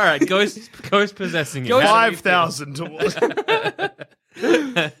like. All right, ghost possessing him. 5,000 to 1.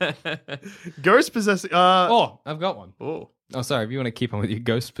 Ghost possessing. Oh, I've got one. Oh. Oh, sorry. If you want to keep on with your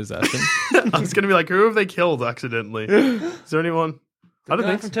ghost possession. I was going to be like, who have they killed accidentally? Is there anyone? I don't Guy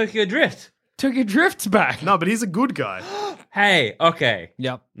think from so. Tokyo Drift. Tokyo Drift's back. No, but he's a good guy. Hey, okay.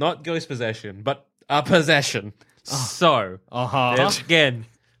 Yep. Not ghost possession, but a possession. So, again,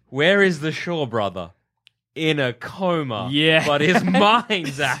 where is the Shaw brother? In a coma. Yeah. But his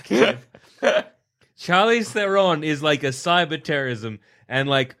mind's active. Charlize Theron is like a cyber terrorism. And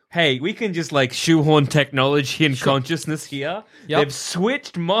like, hey, we can just like shoehorn technology and consciousness here. Yep. They've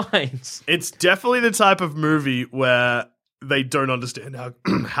switched minds. It's definitely the type of movie where they don't understand how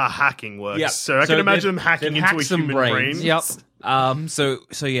hacking works. Yeah. So I can imagine them hacking they've into hacked a some human brains. brain. Yep.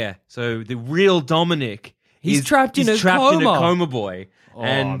 So the real Dominic He's trapped in a coma. coma boy.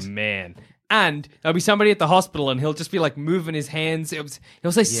 Oh, man. And there'll be somebody at the hospital and he'll just be like moving his hands.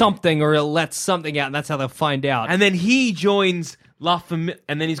 He'll say something or he'll let something out and that's how they'll find out. And then he joins La Familia,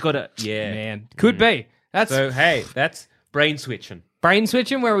 and then he's got a Man. Could be. That's So hey, that's brain switching. brain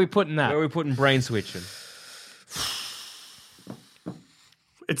switching. Where are we putting that? Where are we putting brain switching?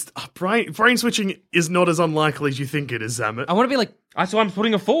 It's brain switching is not as unlikely as you think it is, Zamet. I want to be like So I'm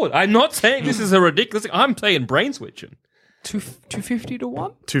putting it forward. I'm not saying this is a ridiculous thing. I'm saying brain switching. 250 to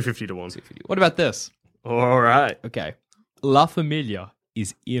 1? 250 to 1. What about this? All right. Okay. La Familia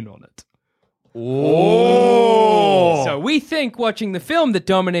is in on it. Oh. So we think watching the film that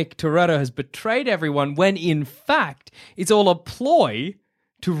Dominic Toretto has betrayed everyone when in fact it's all a ploy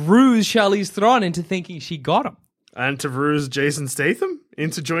to ruse Charlize Theron into thinking she got him. And to ruse Jason Statham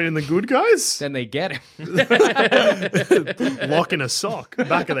into joining the good guys? Then they get him. Lock in a sock,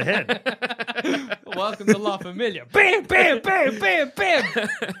 back of the head. Welcome to La Familia. Bam, bam, bam, bam, bam.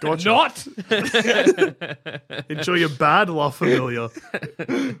 Gotcha. Not. Enjoy your bad La Familia.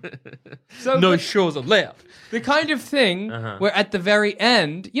 So No shores are left. the kind of thing where at the very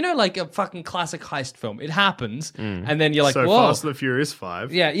end, you know, like a fucking classic heist film, it happens, and then you're like, So whoa. Fast and the Furious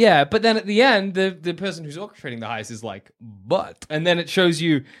 5. Yeah, but then at the end, the person who's orchestrating the heist is like, but. And then it shows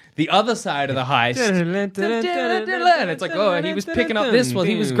you the other side of the heist. And it's like, oh, he was picking up this while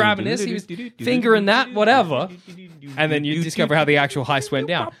he was grabbing this, he was fingering that, whatever. And then you discover how the actual heist went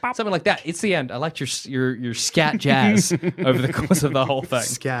down. Something like that. It's the end. I liked your scat jazz over the course of the whole thing.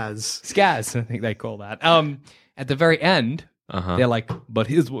 Scaz, I think they call that. At the very end, they're like, but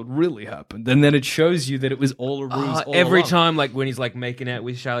here's what really happened. And then it shows you that it was all a ruse all Every along. time, like when he's like making out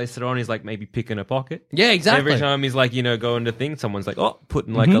with Charlize Theron, he's like maybe picking a pocket. Yeah, exactly. Every time he's like, going to things, someone's like,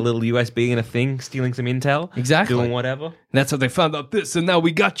 putting like a little USB in a thing, stealing some intel. Exactly. Doing whatever. And that's how they found out this, and now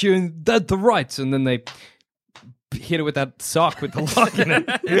we got you, and that's the rights. And then they hit it with that sock with the lock in it.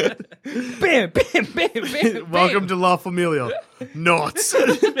 Bam, bam, bam, bam, bam. Welcome to La Familia. Not.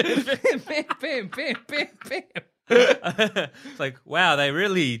 bam, bam, bam, bam, bam. It's like, wow, they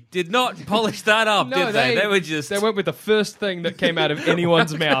really did not polish that up, did they? They were just... They went with the first thing that came out of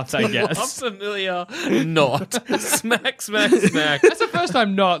anyone's mouth, I guess. Familiar, not. Smack, smack, smack. That's the first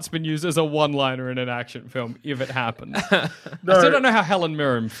time not's been used as a one-liner in an action film, if it happened. I still don't know how Helen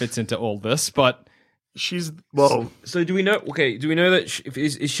Mirren fits into all this, but... She's, well... So do we know, do we know that,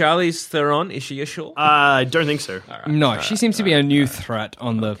 is Charlize Theron, is she a Shaw? I don't think so. No, she seems to be a new threat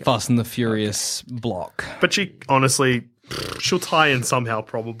on the Fast and the Furious block. But she, honestly, she'll tie in somehow,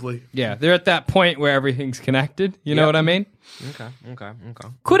 probably. Yeah, they're at that point where everything's connected. You know what I mean? Okay.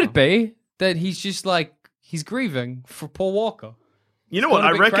 Could it be that he's just like, he's grieving for Paul Walker? You know what?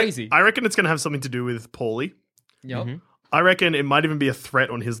 gone a bit crazy. I reckon it's going to have something to do with Paulie. Yep. I reckon it might even be a threat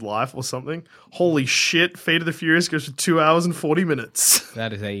on his life or something. Holy shit, Fate of the Furious goes for 2 hours and 40 minutes.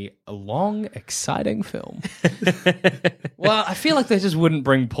 That is a long, exciting film. Well, I feel like they just wouldn't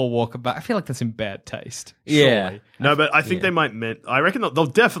bring Paul Walker back. I feel like that's in bad taste. Yeah. Surely. No, but I think they might... I reckon they'll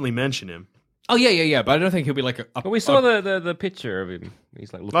definitely mention him. Oh, yeah, but I don't think he'll be like a... But we saw the picture of him.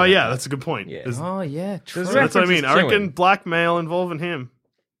 He's like looking Oh, at yeah, that. that's a good point. Yeah. Oh, yeah, true. That's what I mean. I reckon references to blackmail involving him.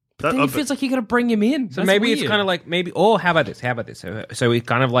 Then it feels like you got to bring him in. So That's maybe it's weird. kind of like how about this? So it's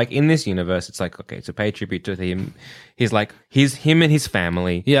kind of like in this universe, it's like, okay, to pay tribute to him, he's like him and his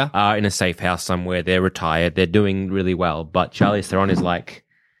family are in a safe house somewhere. They're retired. They're doing really well. But Charlize Theron is like,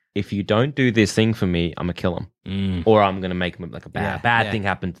 if you don't do this thing for me, I'm gonna kill him, or I'm gonna make him like a bad thing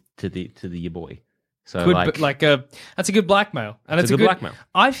happen to your boy. So Good, that's a good blackmail, and it's a good blackmail.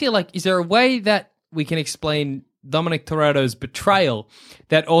 I feel like, is there a way that we can explain Dominic Toretto's betrayal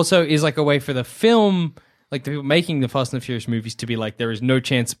that also is like a way for the film, like the people making the Fast and the Furious movies, to be like, there is no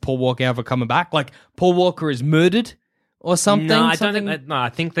chance of Paul Walker ever coming back? Like, Paul Walker is murdered or something? No, I don't think that. No, I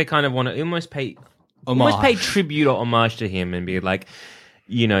think they kind of want to almost pay tribute or homage to him and be like,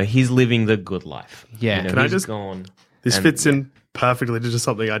 he's living the good life. Yeah. Can I just gone? This fits in perfectly to just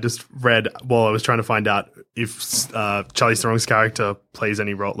something I just read while I was trying to find out if Charlize Theron's character plays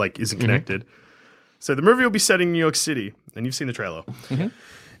any role, like isn't connected. So the movie will be set in New York City, and you've seen the trailer. It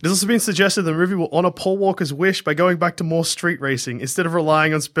has also been suggested the movie will honor Paul Walker's wish by going back to more street racing instead of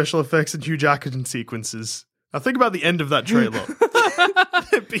relying on special effects and Hugh Jackman sequences. Now think about the end of that trailer.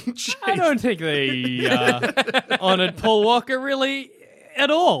 They're being chased. I don't think they honored Paul Walker really at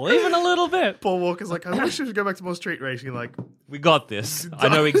all, even a little bit. Paul Walker's like, I wish we should go back to more street racing. Like, we got this. I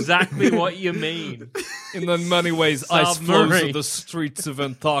know exactly what you mean. In the many ways, ice flows of the streets of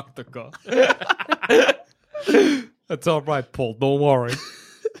Antarctica. That's all right, Paul. Don't worry.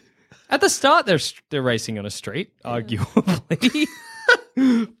 At the start, they're racing on a street, arguably.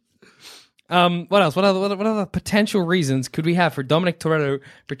 What else? What other potential reasons could we have for Dominic Toretto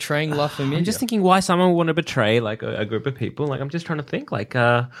betraying La Familia? I'm just thinking why someone would want to betray like a group of people. Like, I'm just trying to think like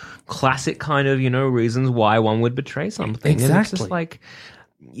classic kind of reasons why one would betray something. Exactly. And it's just like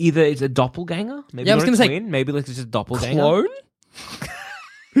either it's a doppelganger, maybe I was going to say maybe like it's just a doppelganger. Clone.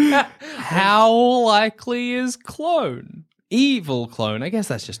 How likely is clone? Evil clone. I guess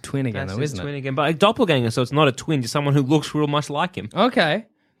that's just twin again, That's though, just isn't twin it? again, but a doppelganger, so it's not a twin, just someone who looks real much like him. Okay.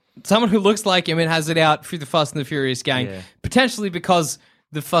 Someone who looks like him and has it out through the Fast and the Furious gang. Yeah. Potentially because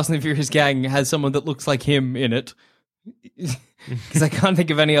the Fast and the Furious gang has someone that looks like him in it. Because I can't think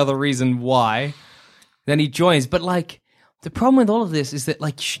of any other reason why. Then he joins. But, like, the problem with all of this is that,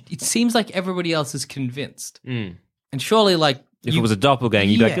 like, it seems like everybody else is convinced. And surely, like... If it was a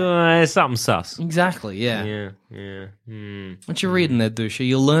doppelganger, you'd be like, there's something sus. Exactly, yeah. Yeah. What you reading there, Dusha?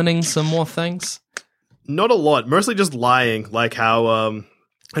 You learning some more things? not a lot, mostly just lying, like how, and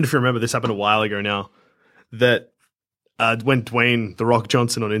if you remember, this happened a while ago now, that when Dwayne The Rock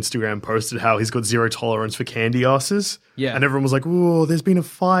Johnson on Instagram posted how he's got zero tolerance for candy asses. Yeah. And everyone was like, "Ooh, there's been a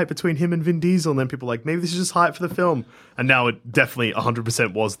fight between him and Vin Diesel." And then people were like, maybe this is just hype for the film. And now it definitely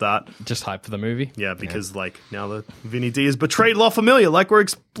 100% was that. Just hype for the movie? Yeah, because like now that Vinny D has betrayed La Familia, like we're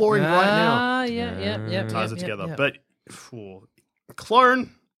exploring right now. Yeah. Ties it together. But for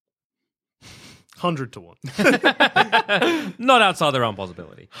clone, 100 to 1. Not outside the realm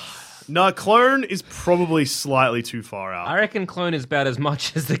possibility. No, clone is probably slightly too far out. I reckon clone is about as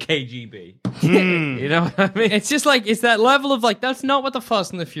much as the KGB. You know what I mean? It's just like, it's that level of like, that's not what the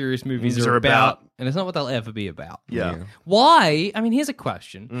Fast and the Furious movies These are are about. about. And it's not what they'll ever be about. Yeah. Why? I mean, here's a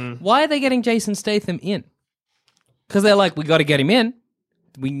question. Why are they getting Jason Statham in? Because they're like, we got to get him in.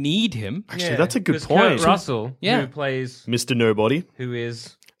 We need him. Actually, that's a good Because point. Kurt Russell, Yeah. who plays, Mr. Nobody. who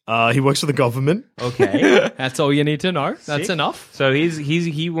is He works for the government. okay. That's all you need to know. That's Sick. enough. So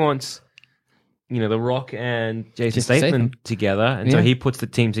he wants, The Rock and Jason Statham together, and so Yeah. he puts the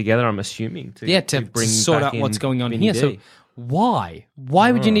team together. I'm assuming to To sort back out in what's going on Vinny here. D. So why?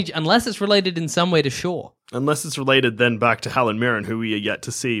 Why would you need, unless it's related in some way to Shaw? Unless it's related then back to Helen Mirren, who we are yet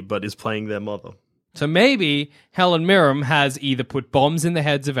to see, but is playing their mother. So maybe Helen Mirren has either put bombs in the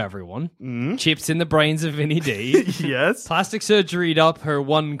heads of everyone, chips in the brains of Vinny D, Yes. plastic surgery'd up her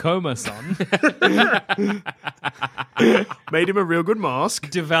one coma son, Made him a real good mask.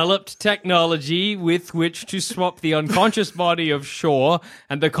 developed technology with which to swap the unconscious body of Shaw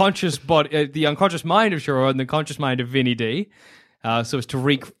and the conscious body, the unconscious mind of Shaw and the conscious mind of Vinny D, so as to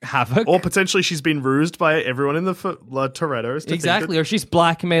wreak havoc. Or potentially she's been rused by everyone in the Toretto's. to Exactly, think or she's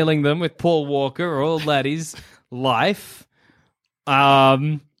blackmailing them with Paul Walker or old Letty's life. How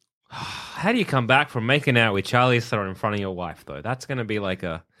do you come back from making out with Charlize Theron in front of your wife, though? That's going to be like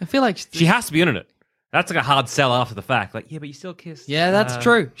I feel like she has to be in on it. That's like a hard sell after the fact. Like, yeah, but you still kissed. yeah, that's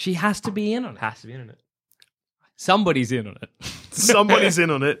true. She has to be in on it. Has to be in on it. Somebody's in on it. somebody's in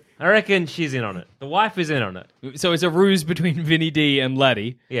on it. I reckon she's in on it. The wife is in on it. So it's a ruse between Vinny D and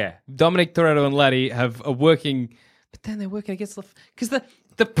Letty. Yeah. Dominic Toretto and Letty have a working, but then they're working against because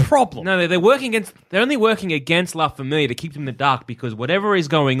the problem. No, they're working against. They're only working against La Familia to keep them in the dark because whatever is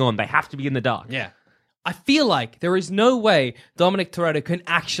going on, they have to be in the dark. Yeah, I feel like there is no way Dominic Toretto can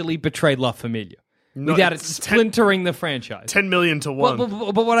actually betray La Familia without it it's splintering the franchise. 10 million to 1.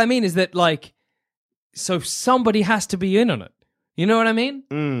 But what I mean is that like, so somebody has to be in on it. You know what I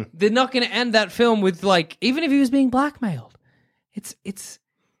mean? They're not going to end that film with like, even if he was being blackmailed, it's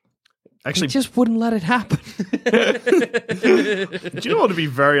Actually, he just wouldn't let it happen. do you know what would be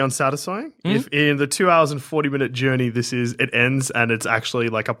very unsatisfying? If in the 2 hours and 40-minute journey it ends and it's actually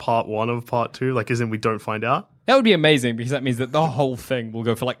like a part 1 of part 2, like as in we don't find out? That would be amazing because that means that the whole thing will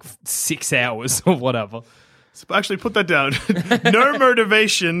go for like 6 hours or whatever. So actually, put that down. No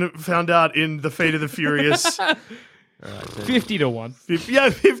motivation found out in The Fate of the Furious. 50 to 1.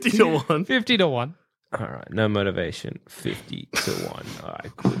 50 to 1. 50 to 1. All right, no motivation. 50 to 1. All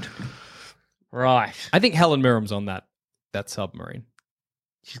right, good. Right. I think Helen Mirren's on that submarine.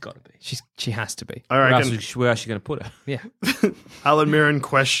 She's got to be. She has to be. I Where else reckon is she going to put her? Yeah. Helen Mirren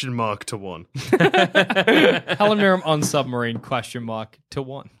to 1. Helen Mirren on submarine to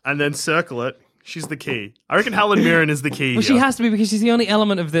 1. And then circle it. She's the key. I reckon Helen Mirren is the key. Well, she here. has to be because she's the only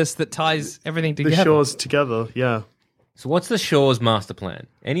element of this that ties everything together. The Shaws together, yeah. So what's the Shaw's master plan?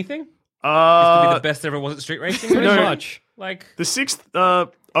 Anything? Is to be the best there ever was at street racing? Pretty No. much. Like The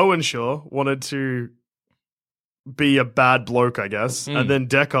 6th, Owen Shaw wanted to be a bad bloke, I guess. And then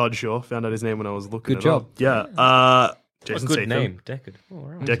Deckard Shaw, found out his name when I was looking Good it up. job. Yeah. what a Jason good Statham. name. Deckard. Oh, all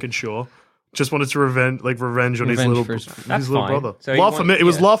right. Deckard Shaw. Just wanted to revenge on Revenge his little, for his- That's little fine. brother. So It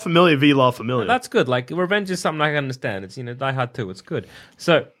was La Familia v La Familia. That's good. Like revenge is something I can understand. It's Die Hard 2. It's good.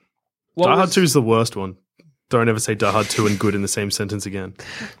 So Die Hard 2 is the worst one. Don't ever say Die Hard 2 and good in the same sentence again.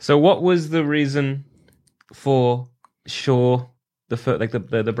 So what was the reason for Shaw the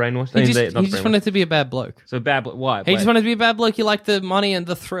brainwash? He just wanted to be a bad bloke. So bad. Why? He just wanted to be a bad bloke. He liked the money and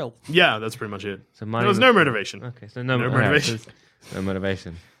the thrill. Yeah, that's pretty much it. So There was no motivation. Okay, so no No motivation. No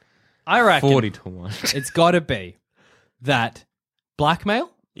motivation. I reckon 40 to 1. it's got to be that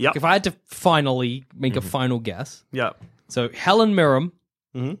blackmail. Yep. If I had to finally make a final guess, Yeah. so Helen Mirren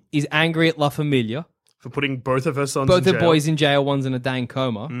is angry at La Familia. For putting both of her sons Both in the jail. boys in jail, one's in a dang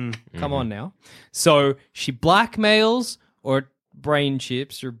coma. Come on now. So she blackmails or brain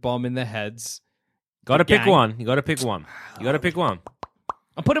chips or bomb in the heads. Got to pick gang. one. You got to pick one. You got to pick one.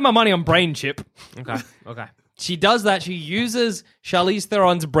 I'm putting my money on brain chip. Okay. Okay. She does that. She uses Charlize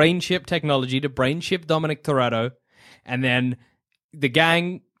Theron's brain chip technology to brain chip Dominic Toretto. And then the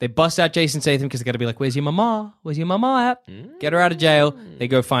gang, they bust out Jason Statham because they got to be like, where's your mama? Where's your mama at? Get her out of jail. They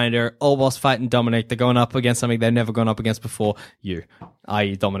go find her. All boss fighting Dominic. They're going up against something they've never gone up against before. You,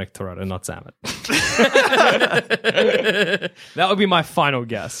 i.e. Dominic Toretto, not Samet. That would be my final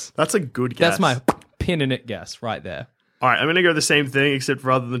guess. That's a good guess. That's my pin in it guess right there. All right, I'm going to go the same thing, except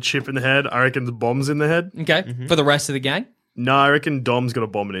rather than chip in the head, I reckon the bomb's in the head. Okay. For the rest of the gang? No, I reckon Dom's got a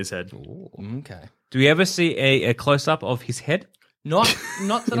bomb in his head. Okay. Do we ever see a close up of his head? Not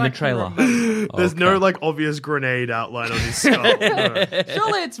that In I the can trailer. remember. There's no like obvious grenade outline on his skull. No.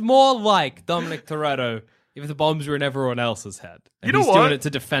 Surely it's more like Dominic Toretto if the bombs were in everyone else's head. And You know he's what? doing it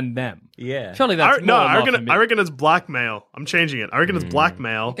to defend them. Yeah. Surely that's I reckon it's blackmail. I'm changing it. I reckon it's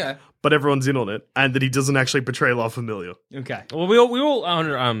blackmail. Okay. But everyone's in on it, and that he doesn't actually betray La Familia. Okay. Well, we're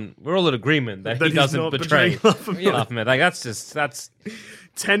all in agreement that, That he he's doesn't not betray betraying La Familia. La Familia. Like that's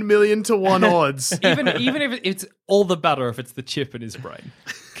 10 million to 1 odds. Even if it's all the better if it's the chip in his brain.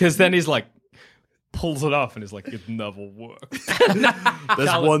 Because then he's like, pulls it off and is like, it never worked.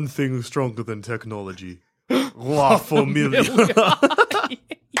 There's one thing stronger than technology. La Familia.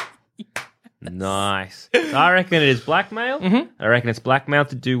 nice. So I reckon it is blackmail. I reckon it's blackmail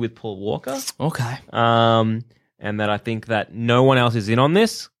to do with Paul Walker. Okay. And that I think that no one else is in on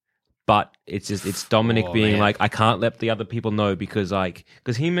this, but it's Dominic being like, I can't let the other people know because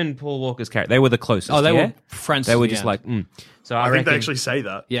him and Paul Walker's character, they were the closest. Oh, they yeah? were friends. They to were the just end. like, I So I think reckon they actually say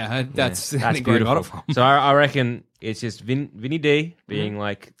that. Yeah, that's that's where I got it beautiful. from. So I reckon it's just Vinny D being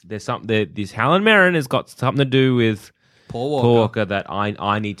like, there's something. This Helen Mirren has got something to do with Paul Walker that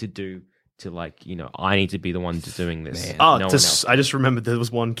I need to do to I need to be the one doing this. Man. Oh, no one else. I just remembered there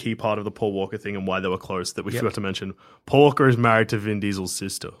was one key part of the Paul Walker thing and why they were close that we forgot to mention. Paul Walker is married to Vin Diesel's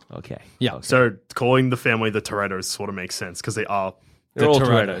sister. Okay. Yeah. So calling the family the Torettos sort of makes sense because they are. They're all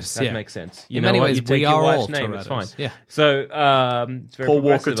Torettos, Torettos. That yeah. makes sense. In many ways, You take we your are wife's all name, it's fine. Torettos. Yeah. So it's very Paul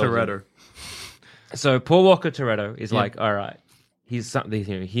Walker progressive of them. Toretto. So Paul Walker Toretto is like, all right, he's something.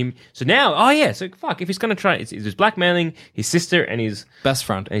 Him. So now, so fuck. If he's gonna try, he's blackmailing his sister and his Best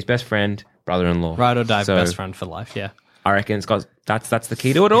friend. brother-in-law. Ride or die, So best friend for life, yeah. I reckon it's got that's the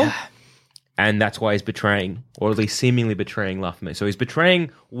key to it all. And that's why he's betraying, or at least seemingly betraying La Familia. So he's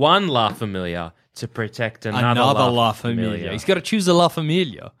betraying one La Familia to protect another La Familia. He's got to choose a La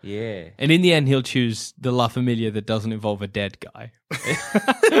Familia. Yeah. And in the end, he'll choose the La Familia that doesn't involve a dead guy.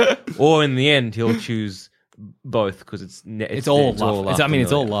 Or in the end, he'll choose both because It's all La Familia.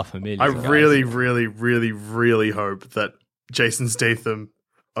 It's all La Familia. I guys. really, really, really, really hope that Jason Statham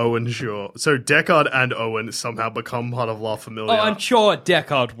Owen Shaw. So Deckard and Owen somehow become part of La Familia. Oh, I'm sure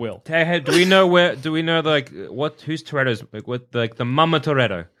Deckard will. Hey, do we know who's Toretto's, the Mama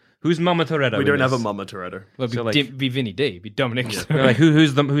Toretto? Who's Mama Toretto? We don't have a Mama Toretto. Well, it'd be Vinny D. It'd be Dominic. Yeah.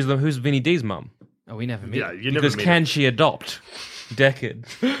 Who's Vinny D's mum? Oh, we never meet. Yeah, you never Because meet can her. she adopt Deckard?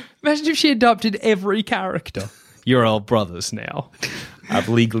 Imagine if she adopted every character. You're all brothers now. I've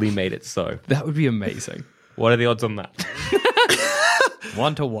legally made it so. That would be amazing. What are the odds on that?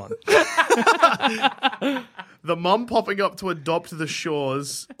 1-1. The mum popping up to adopt the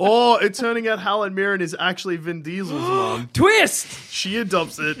Shaws, or it turning out Helen Mirren is actually Vin Diesel's mum. Twist! She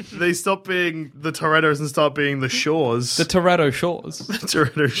adopts it. They stop being the Torettos and start being the Shaws. The Toretto Shores. The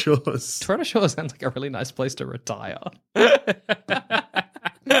Toretto Shaws. Toretto Shores sounds like a really nice place to retire.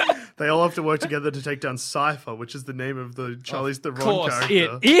 They all have to work together to take down Cypher, which is the name of the Charlize Theron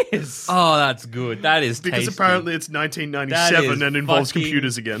character. It is. Oh, that's good. That is Because tasty. apparently it's 1997 That is and involves fucking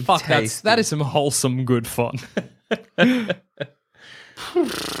computers again. Fuck, that is some wholesome good fun.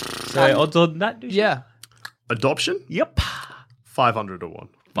 So odds on that? Yeah. Adoption? Yep. 500 to 1.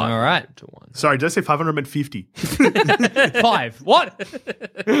 All right. To 1. Sorry, did I say 500? I meant 50. 5. What?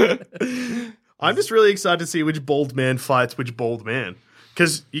 I'm just really excited to see which bald man fights which bald man.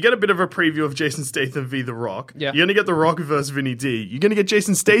 Because you get a bit of a preview of Jason Statham v. The Rock. Yeah. You're going to get The Rock versus Vinny D. You're going to get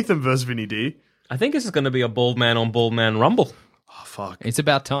Jason Statham versus Vinny D. I think this is going to be a bald man on bald man rumble. Oh, fuck. It's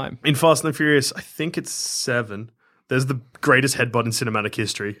about time. In Fast and the Furious, I think it's 7. There's the greatest headbutt in cinematic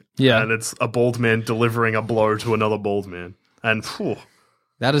history. Yeah. And it's a bald man delivering a blow to another bald man. And, phew.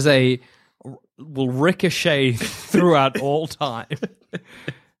 That is will ricochet throughout all time.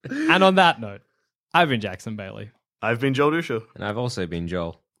 And on that note, I've been Jackson Bailey. I've been Joel Dusha. And I've also been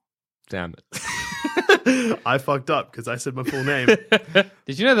Joel. Damn it. I fucked up because I said my full name.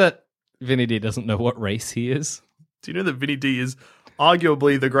 Did you know that Vinny D doesn't know what race he is? Do you know that Vinny D is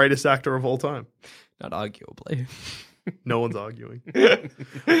arguably the greatest actor of all time? Not arguably. No one's arguing.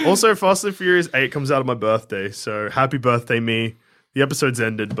 Also, Fast and Furious 8 comes out on my birthday, so happy birthday, me. The episode's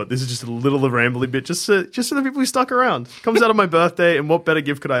ended, but this is just a little rambly bit, just for the people who stuck around. Comes out on my birthday, and what better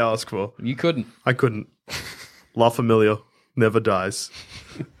gift could I ask for? You couldn't. I couldn't. La Familia never dies.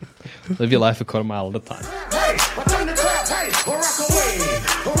 Live your life a quarter mile at a time. Hey, return the clap, hey, rock away,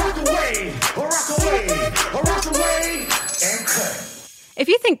 rock away, rock away, rock away, and cut. If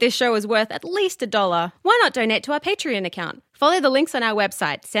you think this show is worth at least $1, why not donate to our Patreon account? Follow the links on our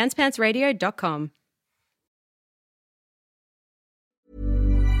website, sanspantsradio.com.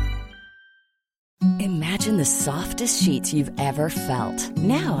 Imagine the softest sheets you've ever felt.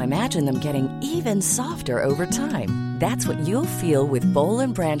 Now imagine them getting even softer over time. That's what you'll feel with Boll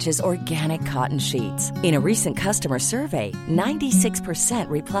 & Branch's organic cotton sheets. In a recent customer survey, 96%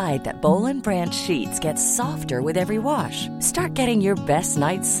 replied that Boll & Branch sheets get softer with every wash. Start getting your best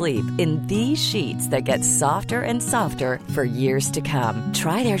night's sleep in these sheets that get softer and softer for years to come.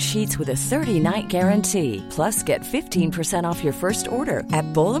 Try their sheets with a 30-night guarantee. Plus, get 15% off your first order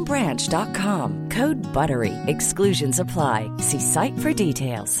at bollandbranch.com. Code BUTTERY. Exclusions apply. See site for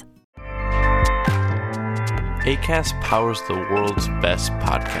details. Acast powers the world's best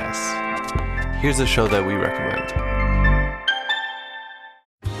podcasts. Here's a show that we recommend.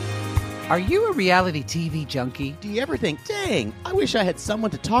 Are you a reality TV junkie? Do you ever think, dang, I wish I had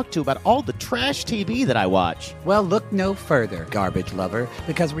someone to talk to about all the trash TV that I watch? Well, look no further, garbage lover,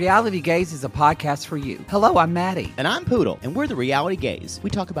 because Reality Gaze is a podcast for you. Hello, I'm Maddie. And I'm Poodle, and we're the Reality Gaze. We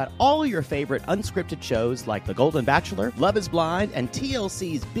talk about all your favorite unscripted shows like The Golden Bachelor, Love is Blind, and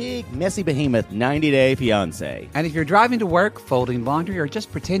TLC's big, messy behemoth, 90 Day Fiancé. And if you're driving to work, folding laundry, or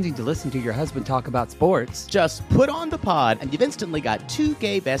just pretending to listen to your husband talk about sports, just put on the pod, and you've instantly got two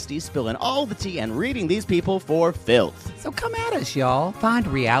gay besties spilling all the tea and reading these people for filth. So come at us, y'all. Find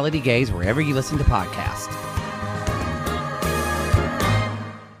Reality Gaze wherever you listen to podcasts.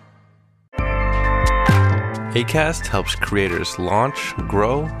 Acast helps creators launch,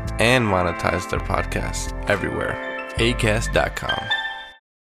 grow, and monetize their podcasts everywhere. Acast.com.